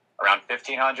 around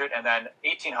 1,500, and then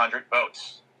 1,800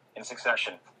 votes in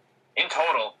succession. In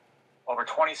total, over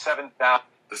 27,000.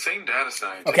 The same data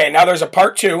scientist. Okay, now there's a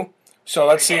part 2, so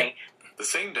let's see it. The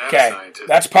same data scientist.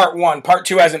 That's part 1. Part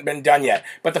 2 hasn't been done yet.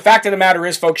 But the fact of the matter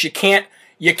is, folks, you can't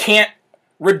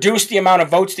reduce the amount of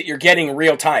votes that you're getting in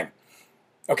real time.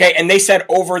 Okay, and they said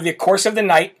over the course of the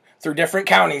night, through different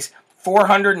counties,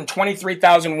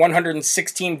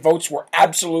 423,116 votes were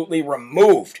absolutely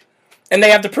removed. And they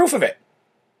have the proof of it.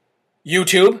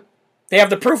 YouTube, they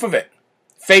have the proof of it.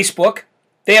 Facebook,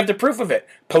 they have the proof of it.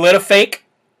 PolitiFake,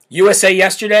 USA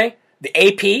Yesterday, the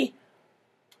AP,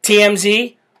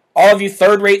 TMZ, all of you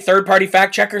third-rate, third-party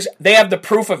fact checkers, they have the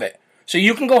proof of it. So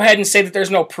you can go ahead and say that there's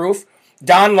no proof.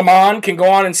 Don Lemon can go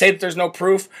on and say that there's no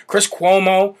proof. Chris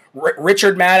Cuomo,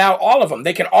 Richard Maddow, all of them.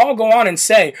 They can all go on and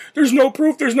say, there's no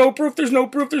proof, there's no proof, there's no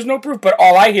proof, there's no proof. But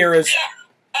all I hear is,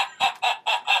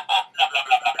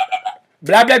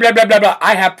 blah, blah, blah, blah, blah, blah.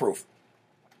 I have proof.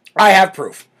 I have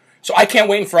proof. So I can't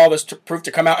wait for all this proof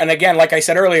to come out. And again, like I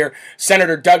said earlier,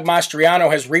 Senator Doug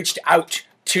Mastriano has reached out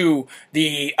to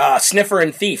the sniffer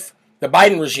and thief, the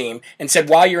Biden regime, and said,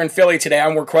 while you're in Philly today,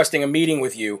 I'm requesting a meeting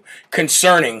with you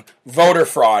concerning voter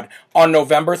fraud on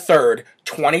November 3rd,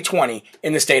 2020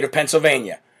 in the state of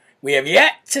Pennsylvania. We have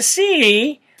yet to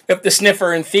see if the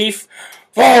sniffer and thief,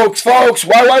 folks, why does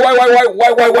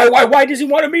he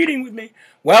want a meeting with me?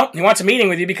 Well, he wants a meeting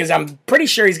with you because I'm pretty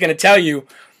sure he's going to tell you,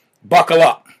 buckle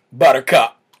up,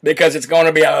 Buttercup, because it's going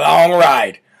to be a long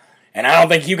ride. And I don't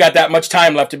think you got that much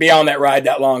time left to be on that ride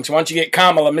that long. So why don't you get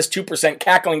Kamala, Miss 2%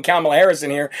 cackling Kamala Harris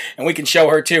in here, and we can show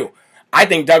her too. I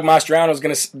think Doug Mastriano is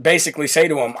going to basically say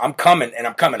to him, I'm coming, and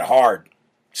I'm coming hard.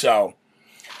 So,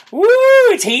 woo,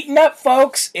 it's heating up,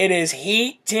 folks. It is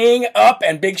heating up,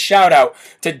 and big shout out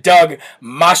to Doug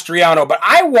Mastriano. But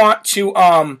I want to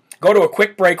go to a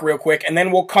quick break real quick, and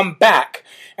then we'll come back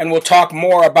and we'll talk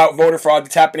more about voter fraud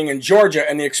that's happening in Georgia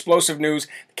and the explosive news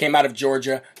that came out of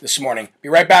Georgia this morning. Be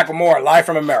right back with more Live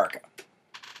from America.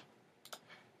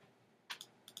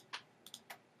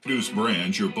 Produce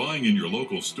brand you're buying in your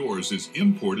local stores is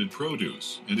imported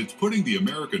produce, and it's putting the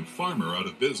American farmer out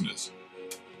of business.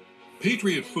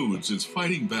 Patriot Foods is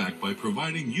fighting back by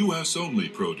providing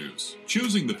U.S.-only produce.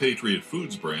 Choosing the Patriot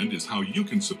Foods brand is how you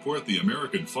can support the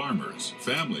American farmers,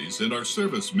 families, and our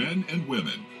servicemen and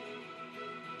women.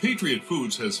 Patriot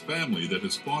Foods has family that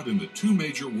has fought in the 2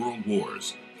 major world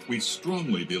wars. We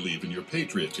strongly believe in your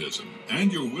patriotism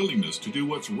and your willingness to do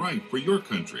what's right for your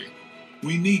country.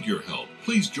 We need your help.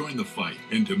 Please join the fight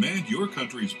and demand your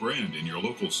country's brand in your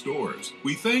local stores.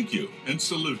 We thank you and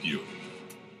salute you.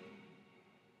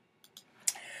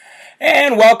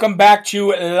 And welcome back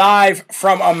to Live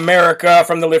from America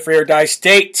from the Live Free or Die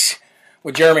State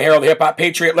with Jeremy Harrell, the Hip Hop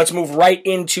Patriot. Let's move right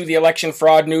into the election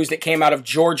fraud news that came out of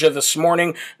Georgia this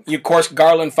morning. Of course,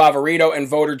 Garland Favorito and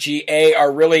voter GA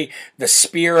are really the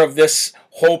spear of this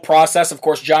whole process. Of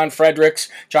course, John Fredericks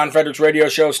radio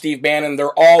show, Steve Bannon,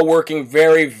 they're all working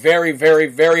very, very, very,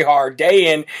 very hard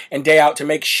day in and day out to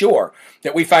make sure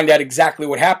that we find out exactly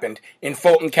what happened in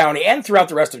Fulton County and throughout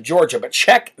the rest of Georgia. But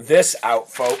check this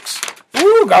out, folks.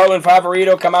 Woo, Garland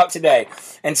Favorito come out today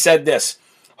and said this.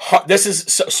 This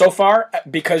is so far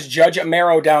because Judge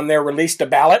Amaro down there released the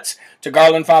ballots to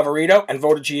Garland Favorito and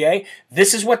voter GA.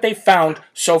 This is what they found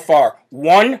so far.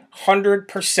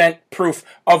 100% proof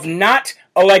of not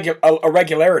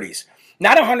irregularities.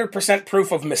 Not 100%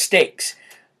 proof of mistakes.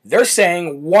 They're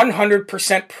saying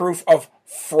 100% proof of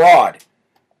fraud.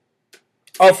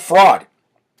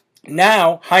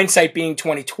 Now, hindsight being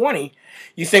 2020,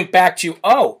 you think back to,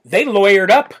 they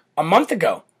lawyered up a month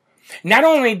ago. Not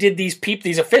only did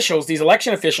these officials, these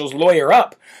election officials lawyer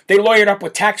up, they lawyered up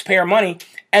with taxpayer money,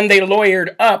 and they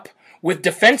lawyered up with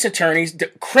defense attorneys,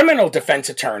 criminal defense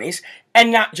attorneys,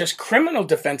 and not just criminal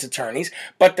defense attorneys,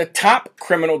 but the top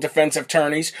criminal defense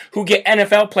attorneys who get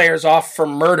NFL players off for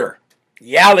murder.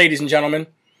 Yeah, ladies and gentlemen,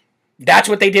 that's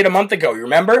what they did a month ago. You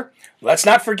remember? Let's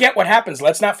not forget what happens.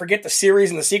 Let's not forget the series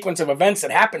and the sequence of events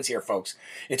that happens here, folks.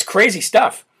 It's crazy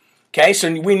stuff. Okay,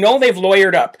 so we know they've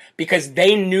lawyered up because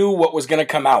they knew what was going to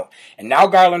come out. And now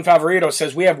Garland Favorito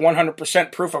says we have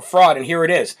 100% proof of fraud, and here it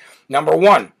is. Number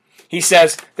one, he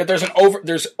says that there's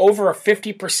over a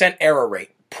 50% error rate,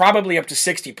 probably up to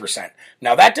 60%.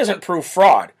 Now that doesn't prove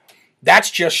fraud.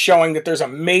 That's just showing that there's a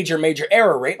major, major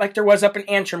error rate like there was up in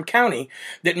Antrim County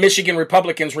that Michigan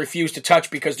Republicans refuse to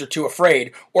touch because they're too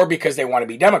afraid or because they want to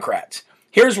be Democrats.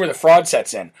 Here's where the fraud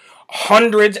sets in.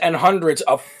 Hundreds and hundreds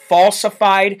of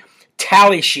falsified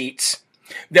tally sheets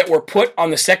that were put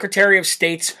on the Secretary of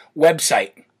State's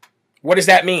website. What does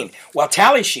that mean? Well,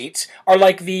 tally sheets are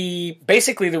like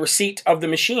basically the receipt of the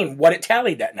machine, what it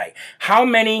tallied that night. How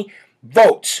many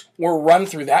votes were run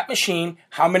through that machine?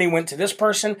 How many went to this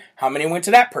person? How many went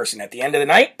to that person? At the end of the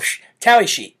night, tally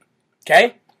sheet.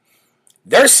 Okay?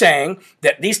 They're saying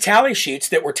that these tally sheets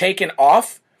that were taken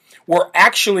off were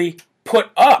actually put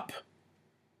up,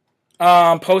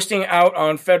 posting out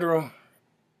on federal.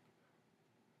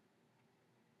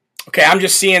 Okay, I'm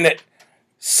just seeing that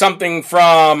something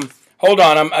from. Hold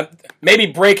on, I'm maybe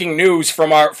breaking news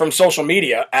from social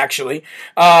media. Actually,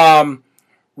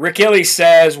 Rick Illy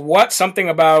says what? Something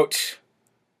about.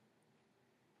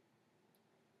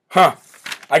 I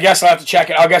guess I'll have to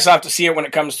check it. I guess I'll have to see it when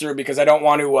it comes through because I don't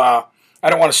want I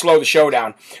don't want to slow the show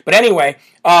down. But anyway,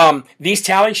 these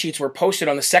tally sheets were posted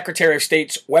on the Secretary of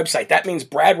State's website. That means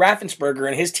Brad Raffensperger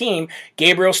and his team,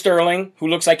 Gabriel Sterling, who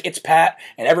looks like It's Pat,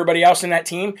 and everybody else in that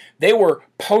team, they were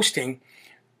posting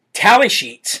tally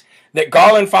sheets that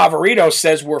Garland Favorito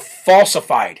says were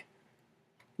falsified.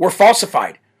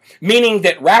 Meaning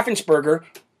that Raffensperger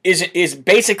is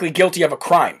basically guilty of a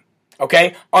crime.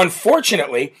 Okay?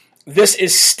 Unfortunately, this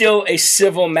is still a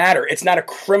civil matter. It's not a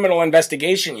criminal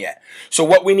investigation yet. So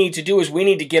what we need to do is we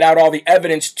need to get out all the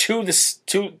evidence to the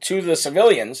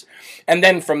civilians, and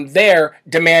then from there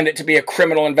demand it to be a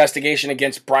criminal investigation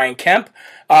against Brian Kemp,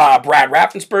 Brad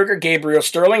Raffensperger, Gabriel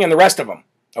Sterling, and the rest of them.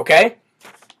 Okay?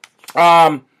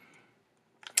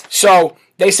 So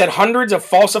they said hundreds of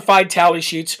falsified tally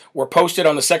sheets were posted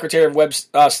on the Secretary of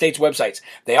State's websites.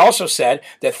 They also said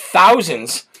that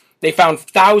they found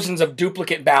thousands of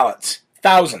duplicate ballots.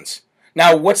 Thousands.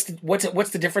 Now, what's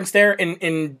the difference there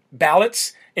in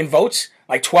ballots, in votes?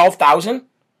 Like 12,000?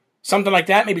 Something like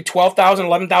that? Maybe 12,000,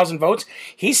 11,000 votes?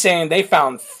 He's saying they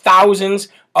found thousands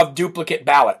of duplicate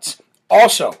ballots.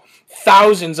 Also,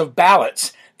 thousands of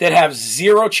ballots that have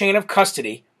zero chain of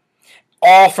custody,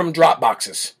 all from drop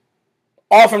boxes.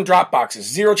 All from drop boxes.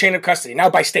 Zero chain of custody. Now,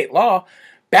 by state law,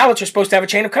 ballots are supposed to have a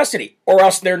chain of custody, or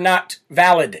else they're not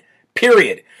valid.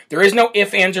 Period. There is no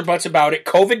ifs, ands, or buts about it.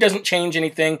 COVID doesn't change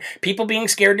anything. People being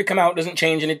scared to come out doesn't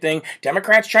change anything.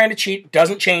 Democrats trying to cheat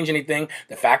doesn't change anything.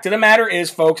 The fact of the matter is,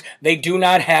 folks, they do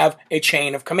not have a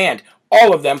chain of command.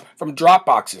 All of them from drop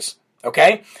boxes.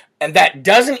 Okay? And that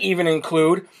doesn't even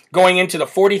include going into the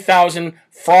 40,000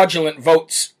 fraudulent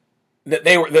votes that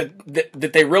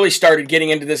they really started getting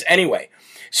into this anyway.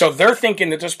 So they're thinking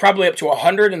that there's probably up to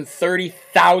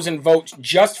 130,000 votes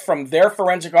just from their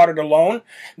forensic audit alone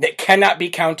that cannot be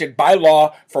counted by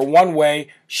law for one way,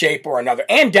 shape, or another.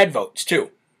 And dead votes,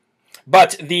 too.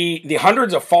 But the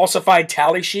hundreds of falsified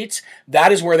tally sheets,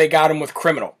 that is where they got them with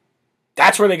criminal.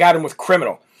 That's where they got them with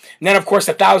criminal. And then, of course,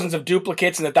 the thousands of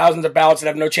duplicates and the thousands of ballots that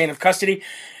have no chain of custody,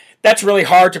 that's really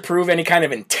hard to prove any kind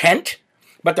of intent.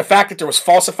 But the fact that there was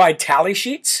falsified tally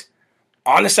sheets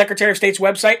on the Secretary of State's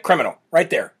website, criminal. Right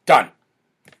there. Done.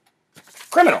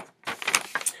 Criminal.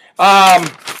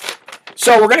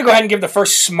 So we're going to go ahead and give the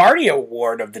first Smarty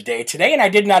Award of the day today, and I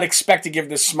did not expect to give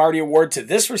the Smarty Award to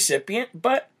this recipient,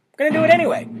 but I'm going to do it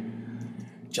anyway.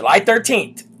 July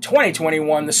 13th,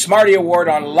 2021, the Smarty Award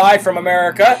on Live from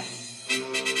America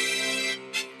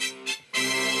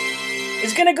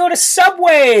is going to go to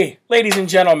Subway, ladies and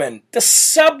gentlemen. The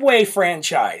Subway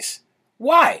franchise.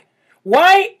 Why?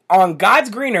 Why on God's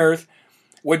green earth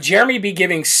would Jeremy be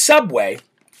giving Subway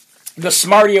the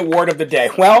Smarty Award of the day?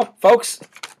 Well, folks,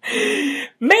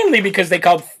 mainly because they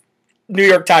called New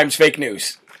York Times fake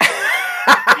news. You're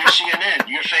CNN.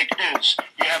 You're fake news.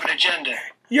 You have an agenda.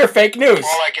 You're fake news.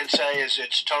 All I can say is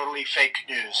it's totally fake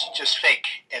news. Just fake.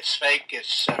 It's fake.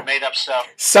 It's made up stuff.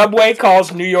 Subway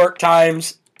calls New York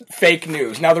Times fake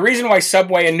news. Now, the reason why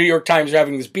Subway and New York Times are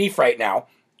having this beef right now,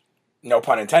 no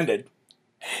pun intended,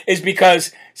 is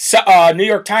because New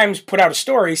York Times put out a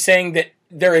story saying that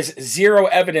there is zero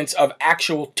evidence of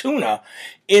actual tuna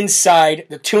inside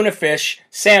the tuna fish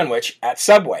sandwich at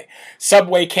Subway.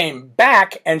 Subway came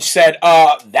back and said,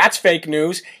 that's fake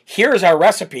news. Here's our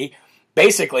recipe.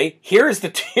 Basically, here's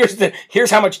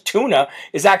how much tuna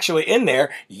is actually in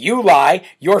there. You lie,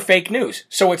 you're fake news.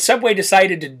 So what Subway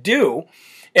decided to do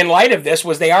in light of this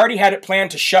was they already had it planned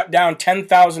to shut down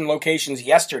 10,000 locations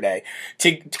yesterday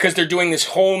because they're doing this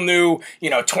whole new,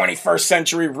 21st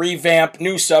century revamp,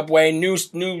 new Subway, new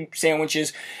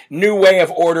sandwiches, new way of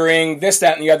ordering, this,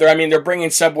 that, and the other. I mean, they're bringing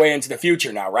Subway into the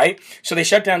future now, right? So they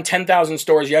shut down 10,000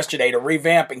 stores yesterday to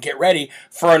revamp and get ready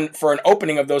for an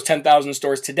opening of those 10,000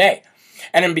 stores today.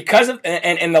 And then because of,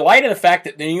 and in the light of the fact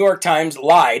that the New York Times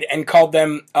lied and called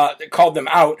them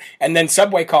out, and then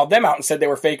Subway called them out and said they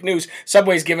were fake news,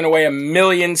 Subway's giving away 1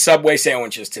 million Subway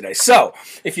sandwiches today. So,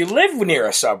 if you live near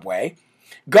a Subway,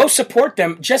 go support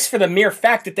them just for the mere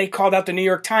fact that they called out the New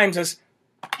York Times as,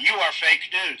 you are fake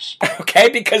news. Okay,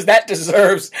 because that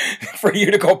deserves for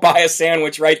you to go buy a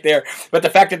sandwich right there. But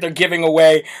the fact that they're giving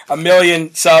away 1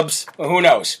 million subs, who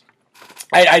knows?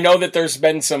 I know that there's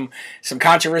been some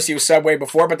controversy with Subway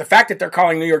before, but the fact that they're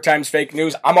calling New York Times fake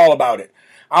news, I'm all about it.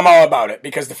 I'm all about it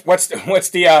because what's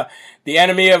the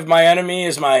enemy of my enemy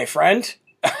is my friend?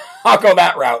 I'll go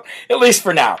that route, at least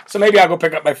for now. So maybe I'll go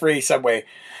pick up my free Subway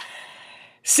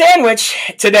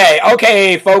sandwich today.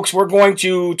 Okay, folks, we're going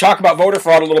to talk about voter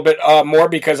fraud a little bit more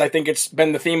because I think it's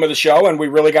been the theme of the show, and we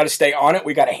really got to stay on it.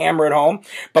 We got to hammer it home.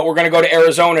 But we're going to go to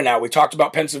Arizona now. We talked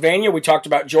about Pennsylvania. We talked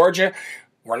about Georgia.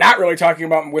 We're not really talking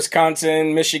about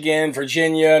Wisconsin, Michigan,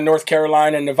 Virginia, North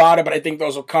Carolina, and Nevada, but I think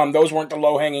those will come. Those weren't the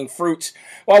low-hanging fruits.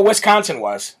 Well, Wisconsin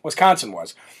was.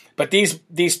 But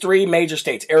these three major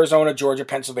states, Arizona, Georgia,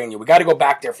 Pennsylvania, we got to go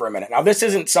back there for a minute. Now, this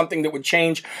isn't something that would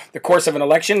change the course of an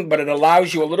election, but it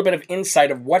allows you a little bit of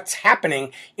insight of what's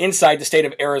happening inside the state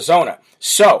of Arizona.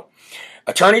 So,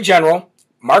 Attorney General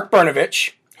Mark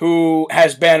Brnovich, who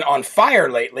has been on fire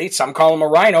lately, some call him a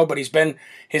rhino, but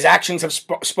his actions have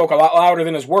spoke a lot louder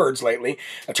than his words lately.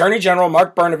 Attorney General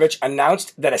Mark Brnovich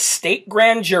announced that a state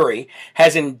grand jury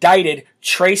has indicted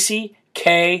Tracy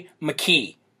K.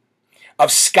 McKee of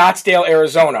Scottsdale,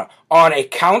 Arizona, on a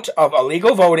count of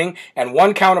illegal voting and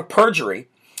one count of perjury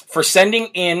for sending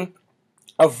in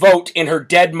a vote in her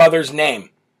dead mother's name.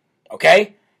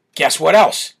 Okay? Guess what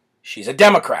else? She's a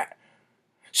Democrat.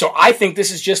 So I think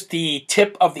this is just the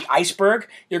tip of the iceberg.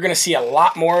 You're going to see a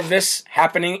lot more of this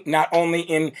happening, not only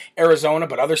in Arizona,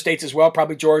 but other states as well,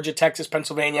 probably Georgia, Texas,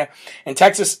 Pennsylvania. In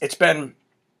Texas, it's been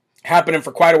happening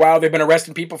for quite a while. They've been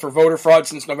arresting people for voter fraud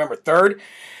since November 3rd.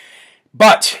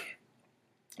 But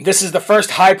this is the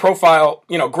first high-profile,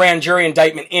 grand jury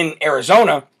indictment in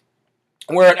Arizona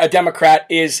where a Democrat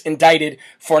is indicted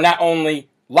for not only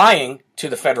lying to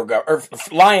the federal government,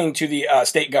 or lying to the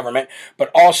state government, but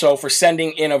also for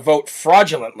sending in a vote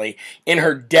fraudulently in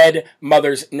her dead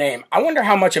mother's name. I wonder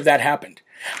how much of that happened.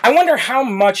 I wonder how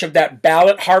much of that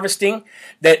ballot harvesting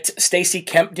that Stacey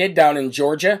Kemp did down in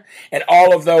Georgia, and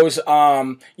all of those,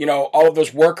 all of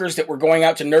those workers that were going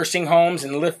out to nursing homes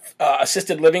and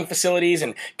assisted living facilities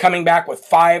and coming back with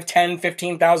 5, 10,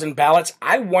 15,000 ballots.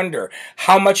 I wonder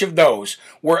how much of those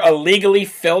were illegally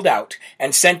filled out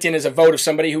and sent in as a vote of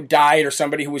somebody who died or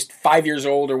somebody who was 5 years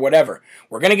old or whatever.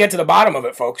 We're going to get to the bottom of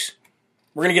it, folks.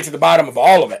 We're going to get to the bottom of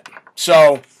all of it.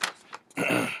 So,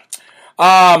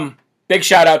 big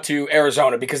shout out to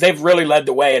Arizona because they've really led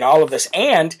the way in all of this.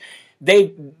 And they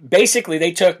took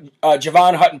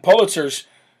Javon Hutton Pulitzer's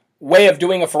way of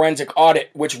doing a forensic audit,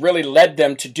 which really led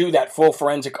them to do that full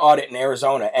forensic audit in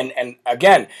Arizona. And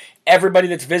again, everybody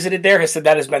that's visited there has said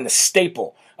that has been the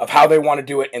staple of how they want to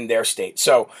do it in their state.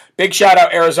 So big shout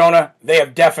out Arizona. They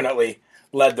have definitely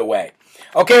led the way.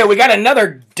 Okay, we got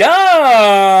another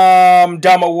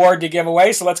dumb award to give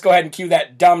away. So let's go ahead and cue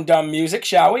that dumb music,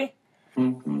 shall we?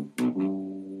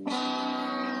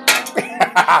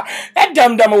 That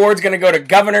dumb award's going to go to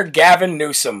Governor Gavin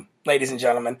Newsom, ladies and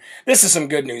gentlemen. This is some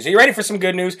good news. Are you ready for some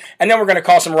good news? And then we're going to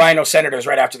call some rhino senators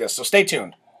right after this, so stay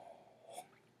tuned.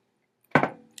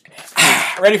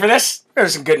 Ready for this?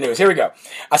 There's some good news. Here we go.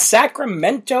 A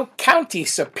Sacramento County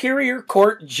Superior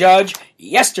Court judge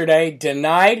yesterday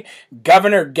denied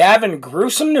Governor Gavin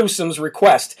Gruesome Newsom's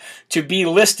request to be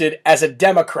listed as a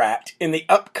Democrat in the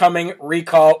upcoming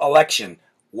recall election.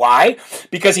 Why?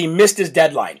 Because he missed his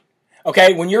deadline.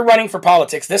 Okay, when you're running for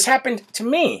politics, this happened to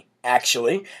me,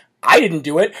 actually. I didn't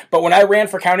do it, but when I ran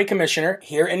for county commissioner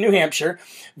here in New Hampshire,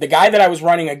 the guy that I was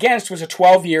running against was a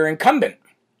 12-year incumbent.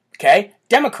 Okay,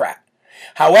 Democrat.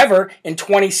 However, in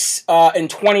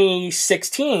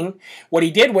 2016, what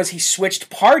he did was he switched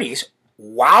parties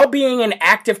while being an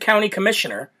active county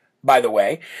commissioner, by the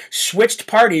way, switched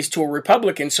parties to a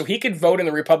Republican so he could vote in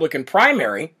the Republican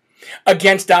primary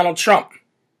against Donald Trump.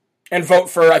 And vote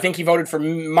for, I think he voted for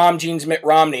Mom Jean's Mitt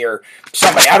Romney or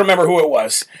somebody. I don't remember who it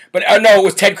was. But no, it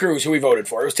was Ted Cruz who he voted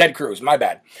for. It was Ted Cruz, my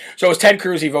bad. So it was Ted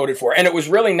Cruz he voted for. And it was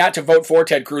really not to vote for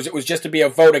Ted Cruz. It was just to be a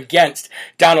vote against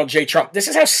Donald J. Trump. This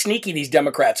is how sneaky these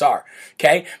Democrats are.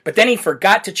 Okay? But then he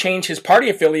forgot to change his party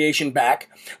affiliation back,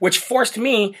 which forced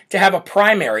me to have a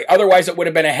primary. Otherwise, it would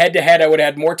have been a head-to-head. I would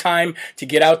have had more time to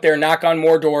get out there, knock on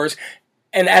more doors.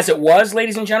 And as it was,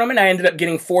 ladies and gentlemen, I ended up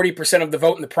getting 40% of the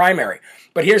vote in the primary.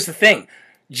 But here's the thing.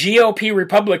 GOP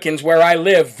Republicans where I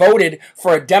live voted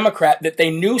for a Democrat that they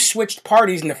knew switched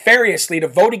parties nefariously to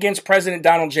vote against President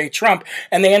Donald J. Trump,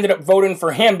 and they ended up voting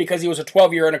for him because he was a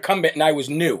 12-year incumbent and I was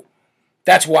new.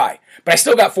 That's why. But I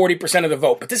still got 40% of the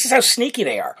vote. But this is how sneaky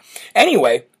they are.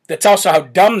 Anyway, that's also how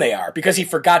dumb they are because he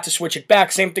forgot to switch it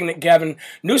back. Same thing that Gavin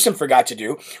Newsom forgot to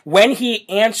do. When he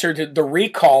answered the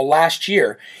recall last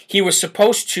year, he was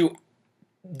supposed to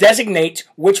designate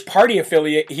which party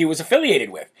affiliate he was affiliated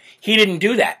with. He didn't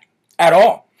do that at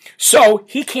all. So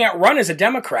he can't run as a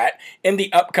Democrat in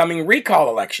the upcoming recall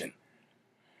election.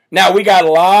 Now, we got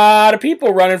a lot of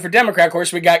people running for Democrat. Of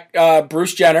course, we got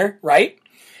Bruce Jenner, right?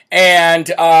 And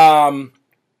who's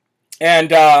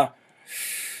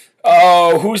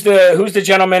the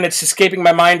gentleman? It's escaping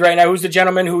my mind right now. Who's the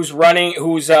gentleman who's running,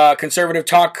 who's conservative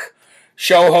talk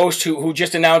show host who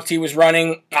just announced he was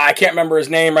running. I can't remember his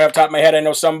name right off the top of my head. I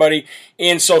know somebody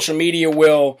in social media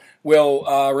will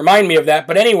remind me of that.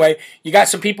 But anyway, you got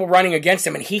some people running against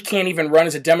him, and he can't even run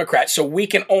as a Democrat. So we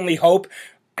can only hope.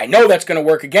 I know that's going to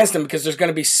work against him because there's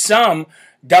going to be some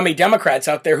dummy Democrats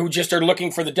out there who just are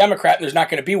looking for the Democrat, and there's not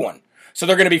going to be one. So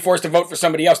they're going to be forced to vote for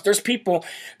somebody else. There's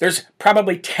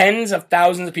probably tens of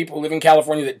thousands of people who live in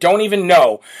California that don't even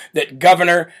know that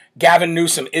Governor Gavin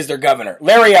Newsom is their governor.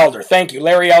 Larry Elder, thank you.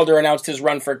 Larry Elder announced his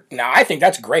run for, now I think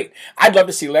that's great. I'd love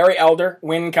to see Larry Elder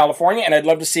win in California, and I'd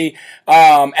love to see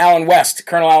Colonel Alan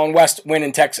West win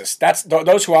in Texas. That's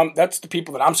the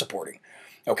people that I'm supporting.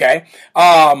 Okay?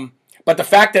 But the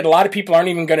fact that a lot of people aren't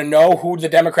even going to know who the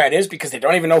Democrat is because they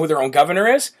don't even know who their own governor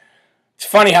is, it's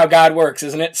funny how God works,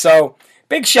 isn't it? So,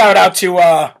 big shout out to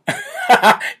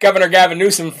Governor Gavin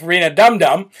Newsom for being a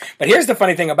dum-dum. But here's the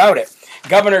funny thing about it.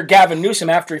 Governor Gavin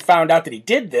Newsom, after he found out that he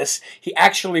did this, he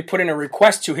actually put in a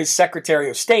request to his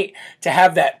Secretary of State to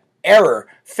have that error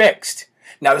fixed.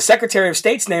 Now, the Secretary of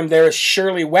State's name there is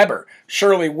Shirley Weber.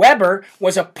 Shirley Weber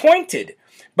was appointed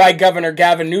by Governor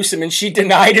Gavin Newsom, and she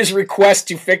denied his request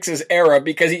to fix his error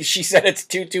because she said it's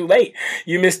too late.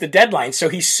 You missed the deadline. So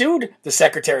he sued the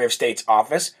Secretary of State's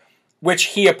office, which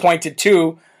he appointed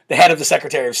to the head of the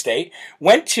Secretary of State,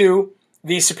 went to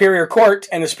the Superior Court,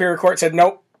 and the Superior Court said,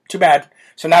 nope, too bad.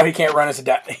 So now he can't run as a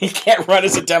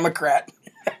Democrat.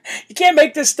 You can't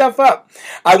make this stuff up.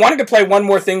 I wanted to play one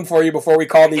more thing for you before we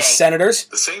call these senators.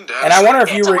 The same data. And I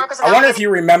wonder if you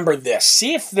remember this.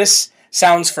 See if this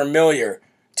sounds familiar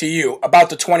to you about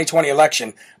the 2020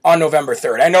 election on November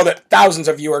 3rd. I know that thousands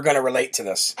of you are going to relate to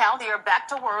this. County are back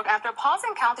to work after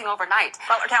pausing counting overnight.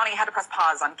 Butler County had to press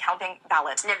pause on counting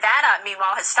ballots. Nevada,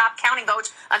 meanwhile, has stopped counting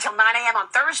votes until 9 a.m. on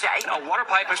Thursday. A water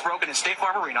pipe has broken in State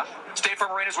Farm Arena. State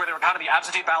Farm Arena is where they were counting the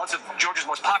absentee ballots of Georgia's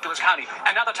most populous county,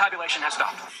 and now the tabulation has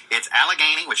stopped. It's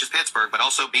Allegheny, which is Pittsburgh, but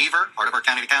also Beaver, part of our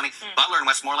county to county, Butler and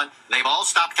Westmoreland. They've all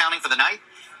stopped counting for the night.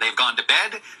 They've gone to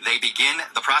bed. They begin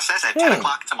the process at 10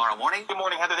 o'clock tomorrow morning. Good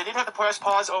morning, Heather. They did have to press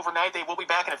pause overnight. They will be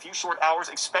back in a few short hours,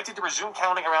 expected to resume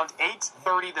counting around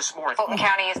 8:30 this morning. Fulton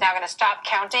County is now going to stop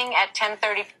counting at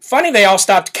 10:30. Funny they all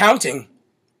stopped counting,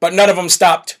 but none of them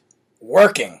stopped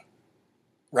working.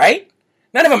 Right?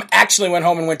 None of them actually went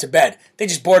home and went to bed. They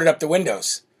just boarded up the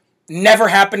windows. Never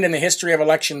happened in the history of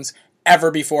elections ever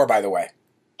before, by the way.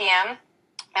 p.m.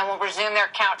 and will resume their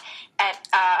count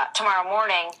at tomorrow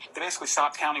morning. They basically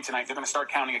stopped counting tonight. They're going to start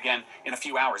counting again in a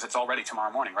few hours. It's already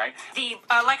tomorrow morning, right? The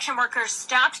election workers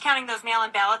stopped counting those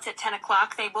mail-in ballots at 10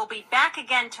 o'clock. They will be back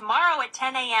again tomorrow at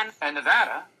 10 a.m. And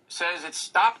Nevada says it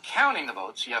stopped counting the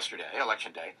votes yesterday,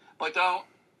 election day, but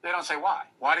they don't say why.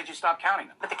 Why did you stop counting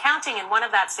them? But the counting in one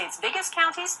of that state's biggest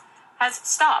counties has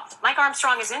stopped. Mike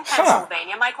Armstrong is in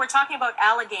Pennsylvania. Mike, we're talking about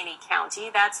Allegheny County.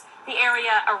 That's the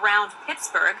area around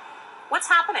Pittsburgh. What's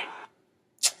happening?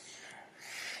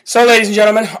 So, ladies and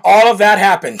gentlemen, all of that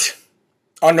happened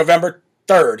on November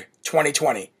 3rd,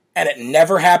 2020. And it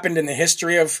never happened in the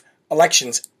history of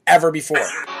elections ever before.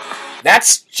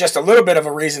 That's just a little bit of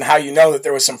a reason how you know that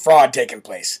there was some fraud taking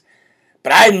place.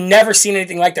 But I've never seen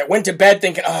anything like that. Went to bed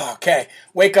thinking, oh, okay,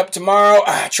 wake up tomorrow,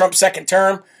 Trump's second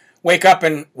term. Wake up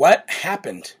and what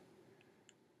happened?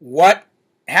 What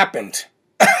happened?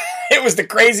 It was the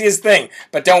craziest thing.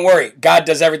 But don't worry, God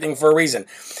does everything for a reason.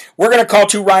 We're going to call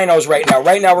two rhinos right now.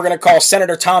 Right now we're going to call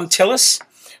Senator Tom Tillis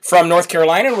from North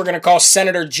Carolina, and we're going to call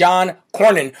Senator John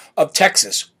Cornyn of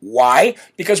Texas. Why?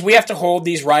 Because we have to hold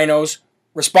these rhinos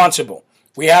responsible.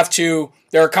 There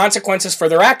are consequences for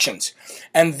their actions.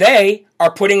 And they are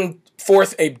putting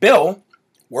forth a bill,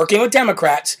 working with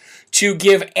Democrats, to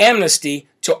give amnesty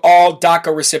to all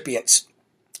DACA recipients.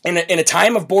 In a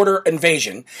time of border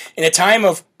invasion, in a time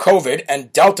of COVID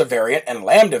and Delta variant and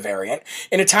Lambda variant,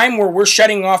 in a time where we're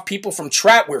shutting off people from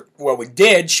we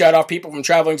did shut off people from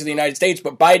traveling to the United States,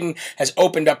 but Biden has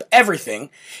opened up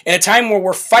everything. In a time where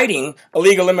we're fighting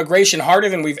illegal immigration harder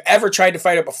than we've ever tried to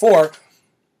fight it before,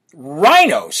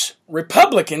 rhinos,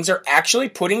 Republicans, are actually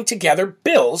putting together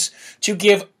bills to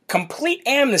give complete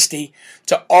amnesty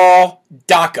to all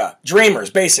DACA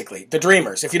dreamers, basically. The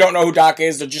dreamers. If you don't know who DACA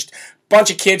is, they're just bunch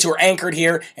of kids who are anchored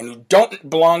here and who don't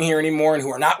belong here anymore and who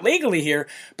are not legally here,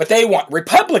 but they want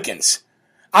Republicans.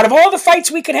 Out of all the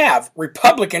fights we could have,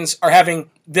 Republicans are having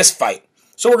this fight.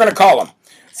 So we're going to call them.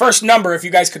 First number, if you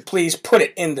guys could please put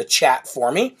it in the chat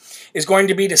for me, is going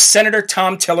to be to Senator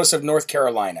Tom Tillis of North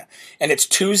Carolina. And it's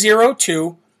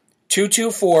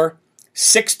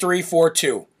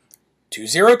 202-224-6342.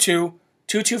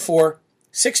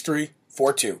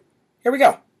 202-224-6342. Here we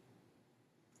go.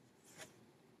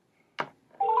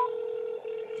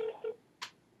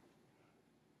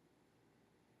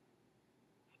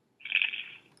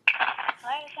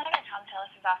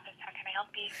 How can I help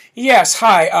you? Yes,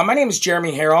 hi. My name is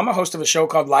Jeremy Harrell. I'm a host of a show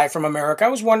called Live from America. I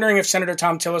was wondering if Senator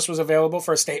Thom Tillis was available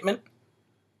for a statement.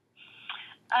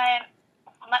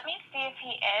 Let me see if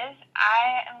he is.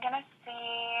 I'm going to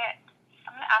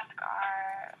ask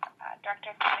our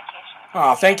Director of Communications.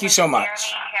 Oh, thank you so much.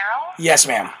 Jeremy Harrell? Yes,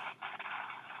 ma'am.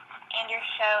 And your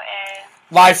show is?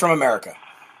 Live from America.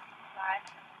 Live.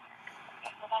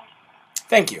 Okay, hold on.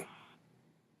 Thank you.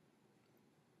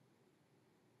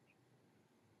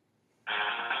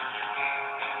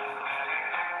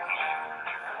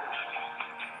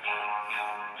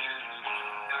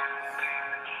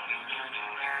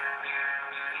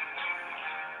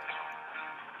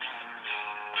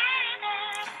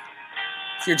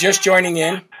 If you're just joining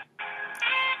in,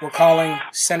 we're calling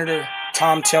Senator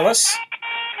Thom Tillis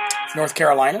of North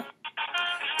Carolina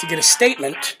to get a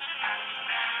statement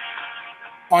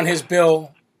on his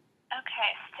bill.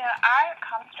 Okay, so our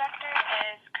comms director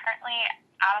is currently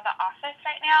out of the office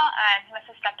right now, and he must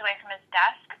have stepped away from his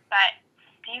desk, but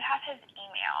do you have his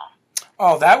email?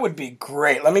 Oh, that would be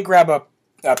great. Let me grab a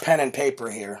pen and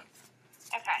paper here.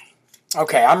 Okay.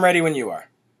 Okay, I'm ready when you are.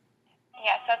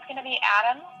 Yeah, so it's going to be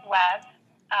Adam Webb,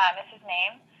 is his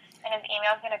name, and his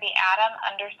email is going to be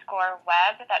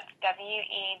adam_webb, that's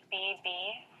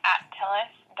WEBB,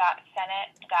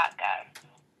 @tillis.senate.gov.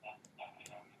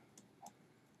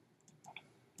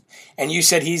 And you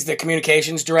said he's the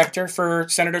communications director for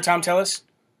Senator Thom Tillis?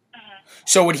 Mm-hmm.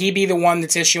 So would he be the one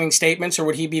that's issuing statements, or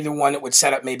would he be the one that would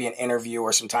set up maybe an interview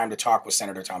or some time to talk with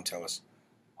Senator Thom Tillis?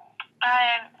 So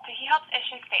he helps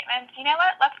issue statements. You know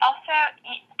what? Let's also,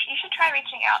 you should try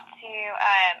reaching out to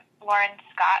Lauren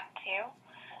Scott, too.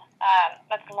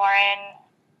 That's Lauren,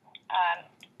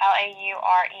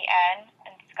 Lauren,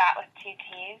 and Scott with 2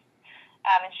 T's.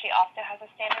 And she also has a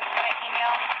standard Senate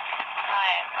email.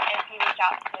 And if you reach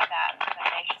out to them, then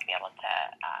they should be able to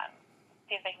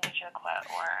see if they can get you a quote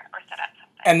or set up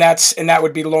something. And that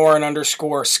would be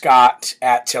Lauren_Scott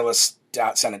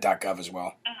 @tillis.senate.gov as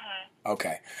well. Mm-hmm.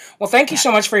 Okay. Well, thank you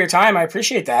so much for your time. I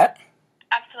appreciate that.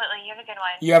 Absolutely. You have a good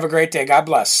one. You have a great day. God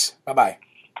bless. Bye-bye.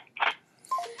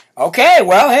 Okay,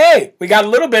 well, hey, we made a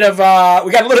little bit of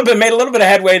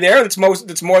headway there. That's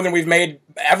more than we've made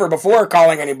ever before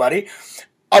calling anybody,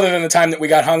 other than the time that we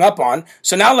got hung up on.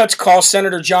 So now let's call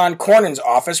Senator John Cornyn's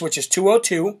office, which is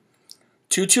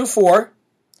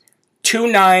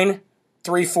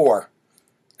 202-224-2934.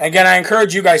 Again, I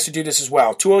encourage you guys to do this as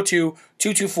well.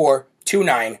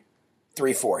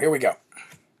 202-224-2934. Here we go.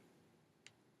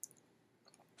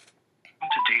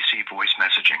 To DC voice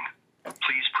messaging.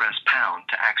 Please press pound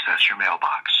to access your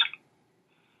mailbox.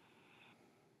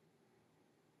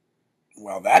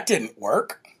 Well, that didn't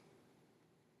work.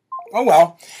 Oh,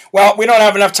 well. Well, we don't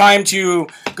have enough time to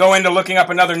go into looking up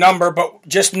another number, but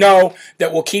just know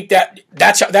that we'll keep that.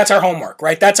 That's our homework,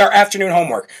 right? That's our afternoon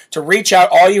homework. To reach out,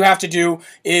 all you have to do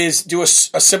is do a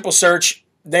simple search.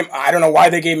 I don't know why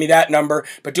they gave me that number,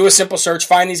 but do a simple search,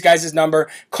 find these guys' number,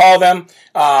 call them,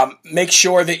 make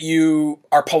sure that you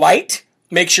are polite,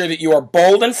 make sure that you are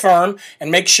bold and firm,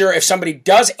 and make sure if somebody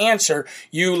does answer,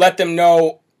 you let them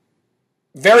know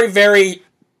very, very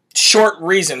short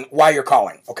reason why you're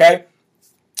calling, okay?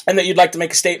 And that you'd like to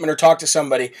make a statement or talk to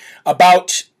somebody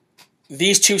about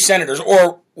these two senators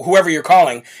or whoever you're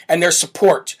calling and their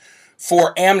support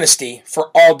for amnesty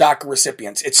for all DACA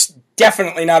recipients. It's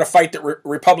definitely not a fight that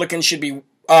Republicans should be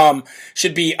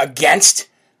against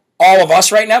all of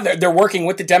us right now. They're working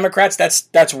with the Democrats.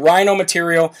 That's rhino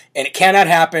material, and it cannot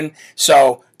happen.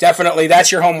 So definitely,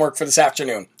 that's your homework for this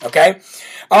afternoon. Okay?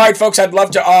 All right, folks, I'd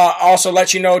love to also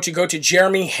let you know to go to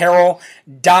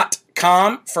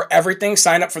jeremyharrell.com for everything.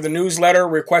 Sign up for the newsletter,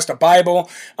 request a Bible,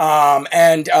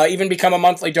 and even become a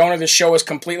monthly donor. This show is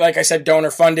complete, like I said,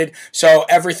 donor funded. So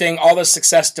everything, all the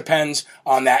success depends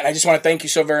on that. And I just want to thank you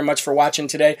so very much for watching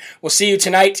today. We'll see you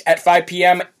tonight at 5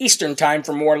 p.m. Eastern Time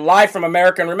for more Live from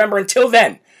America. And remember, until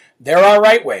then, there are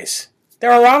right ways.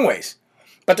 There are wrong ways.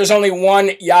 But there's only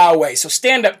one Yahweh. So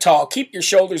stand up tall, keep your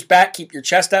shoulders back, keep your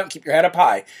chest out, and keep your head up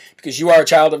high, because you are a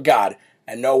child of God,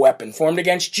 and no weapon formed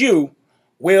against you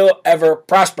will ever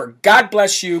prosper. God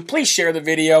bless you. Please share the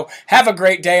video. Have a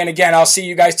great day. And again, I'll see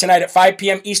you guys tonight at 5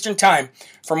 p.m. Eastern Time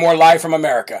for more Live from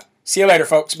America. See you later,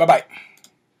 folks. Bye-bye.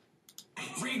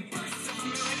 Rebirth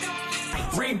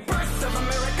of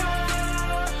America.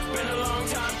 Been a long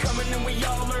time coming, and we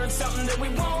all learned something that we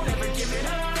won't ever give it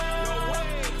up. No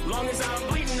way. Long as I'm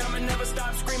bleeding, I'ma never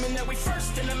stop screaming that we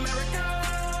first in America.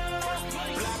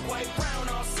 Black, white, brown,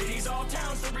 all cities, all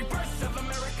towns, the rebirth.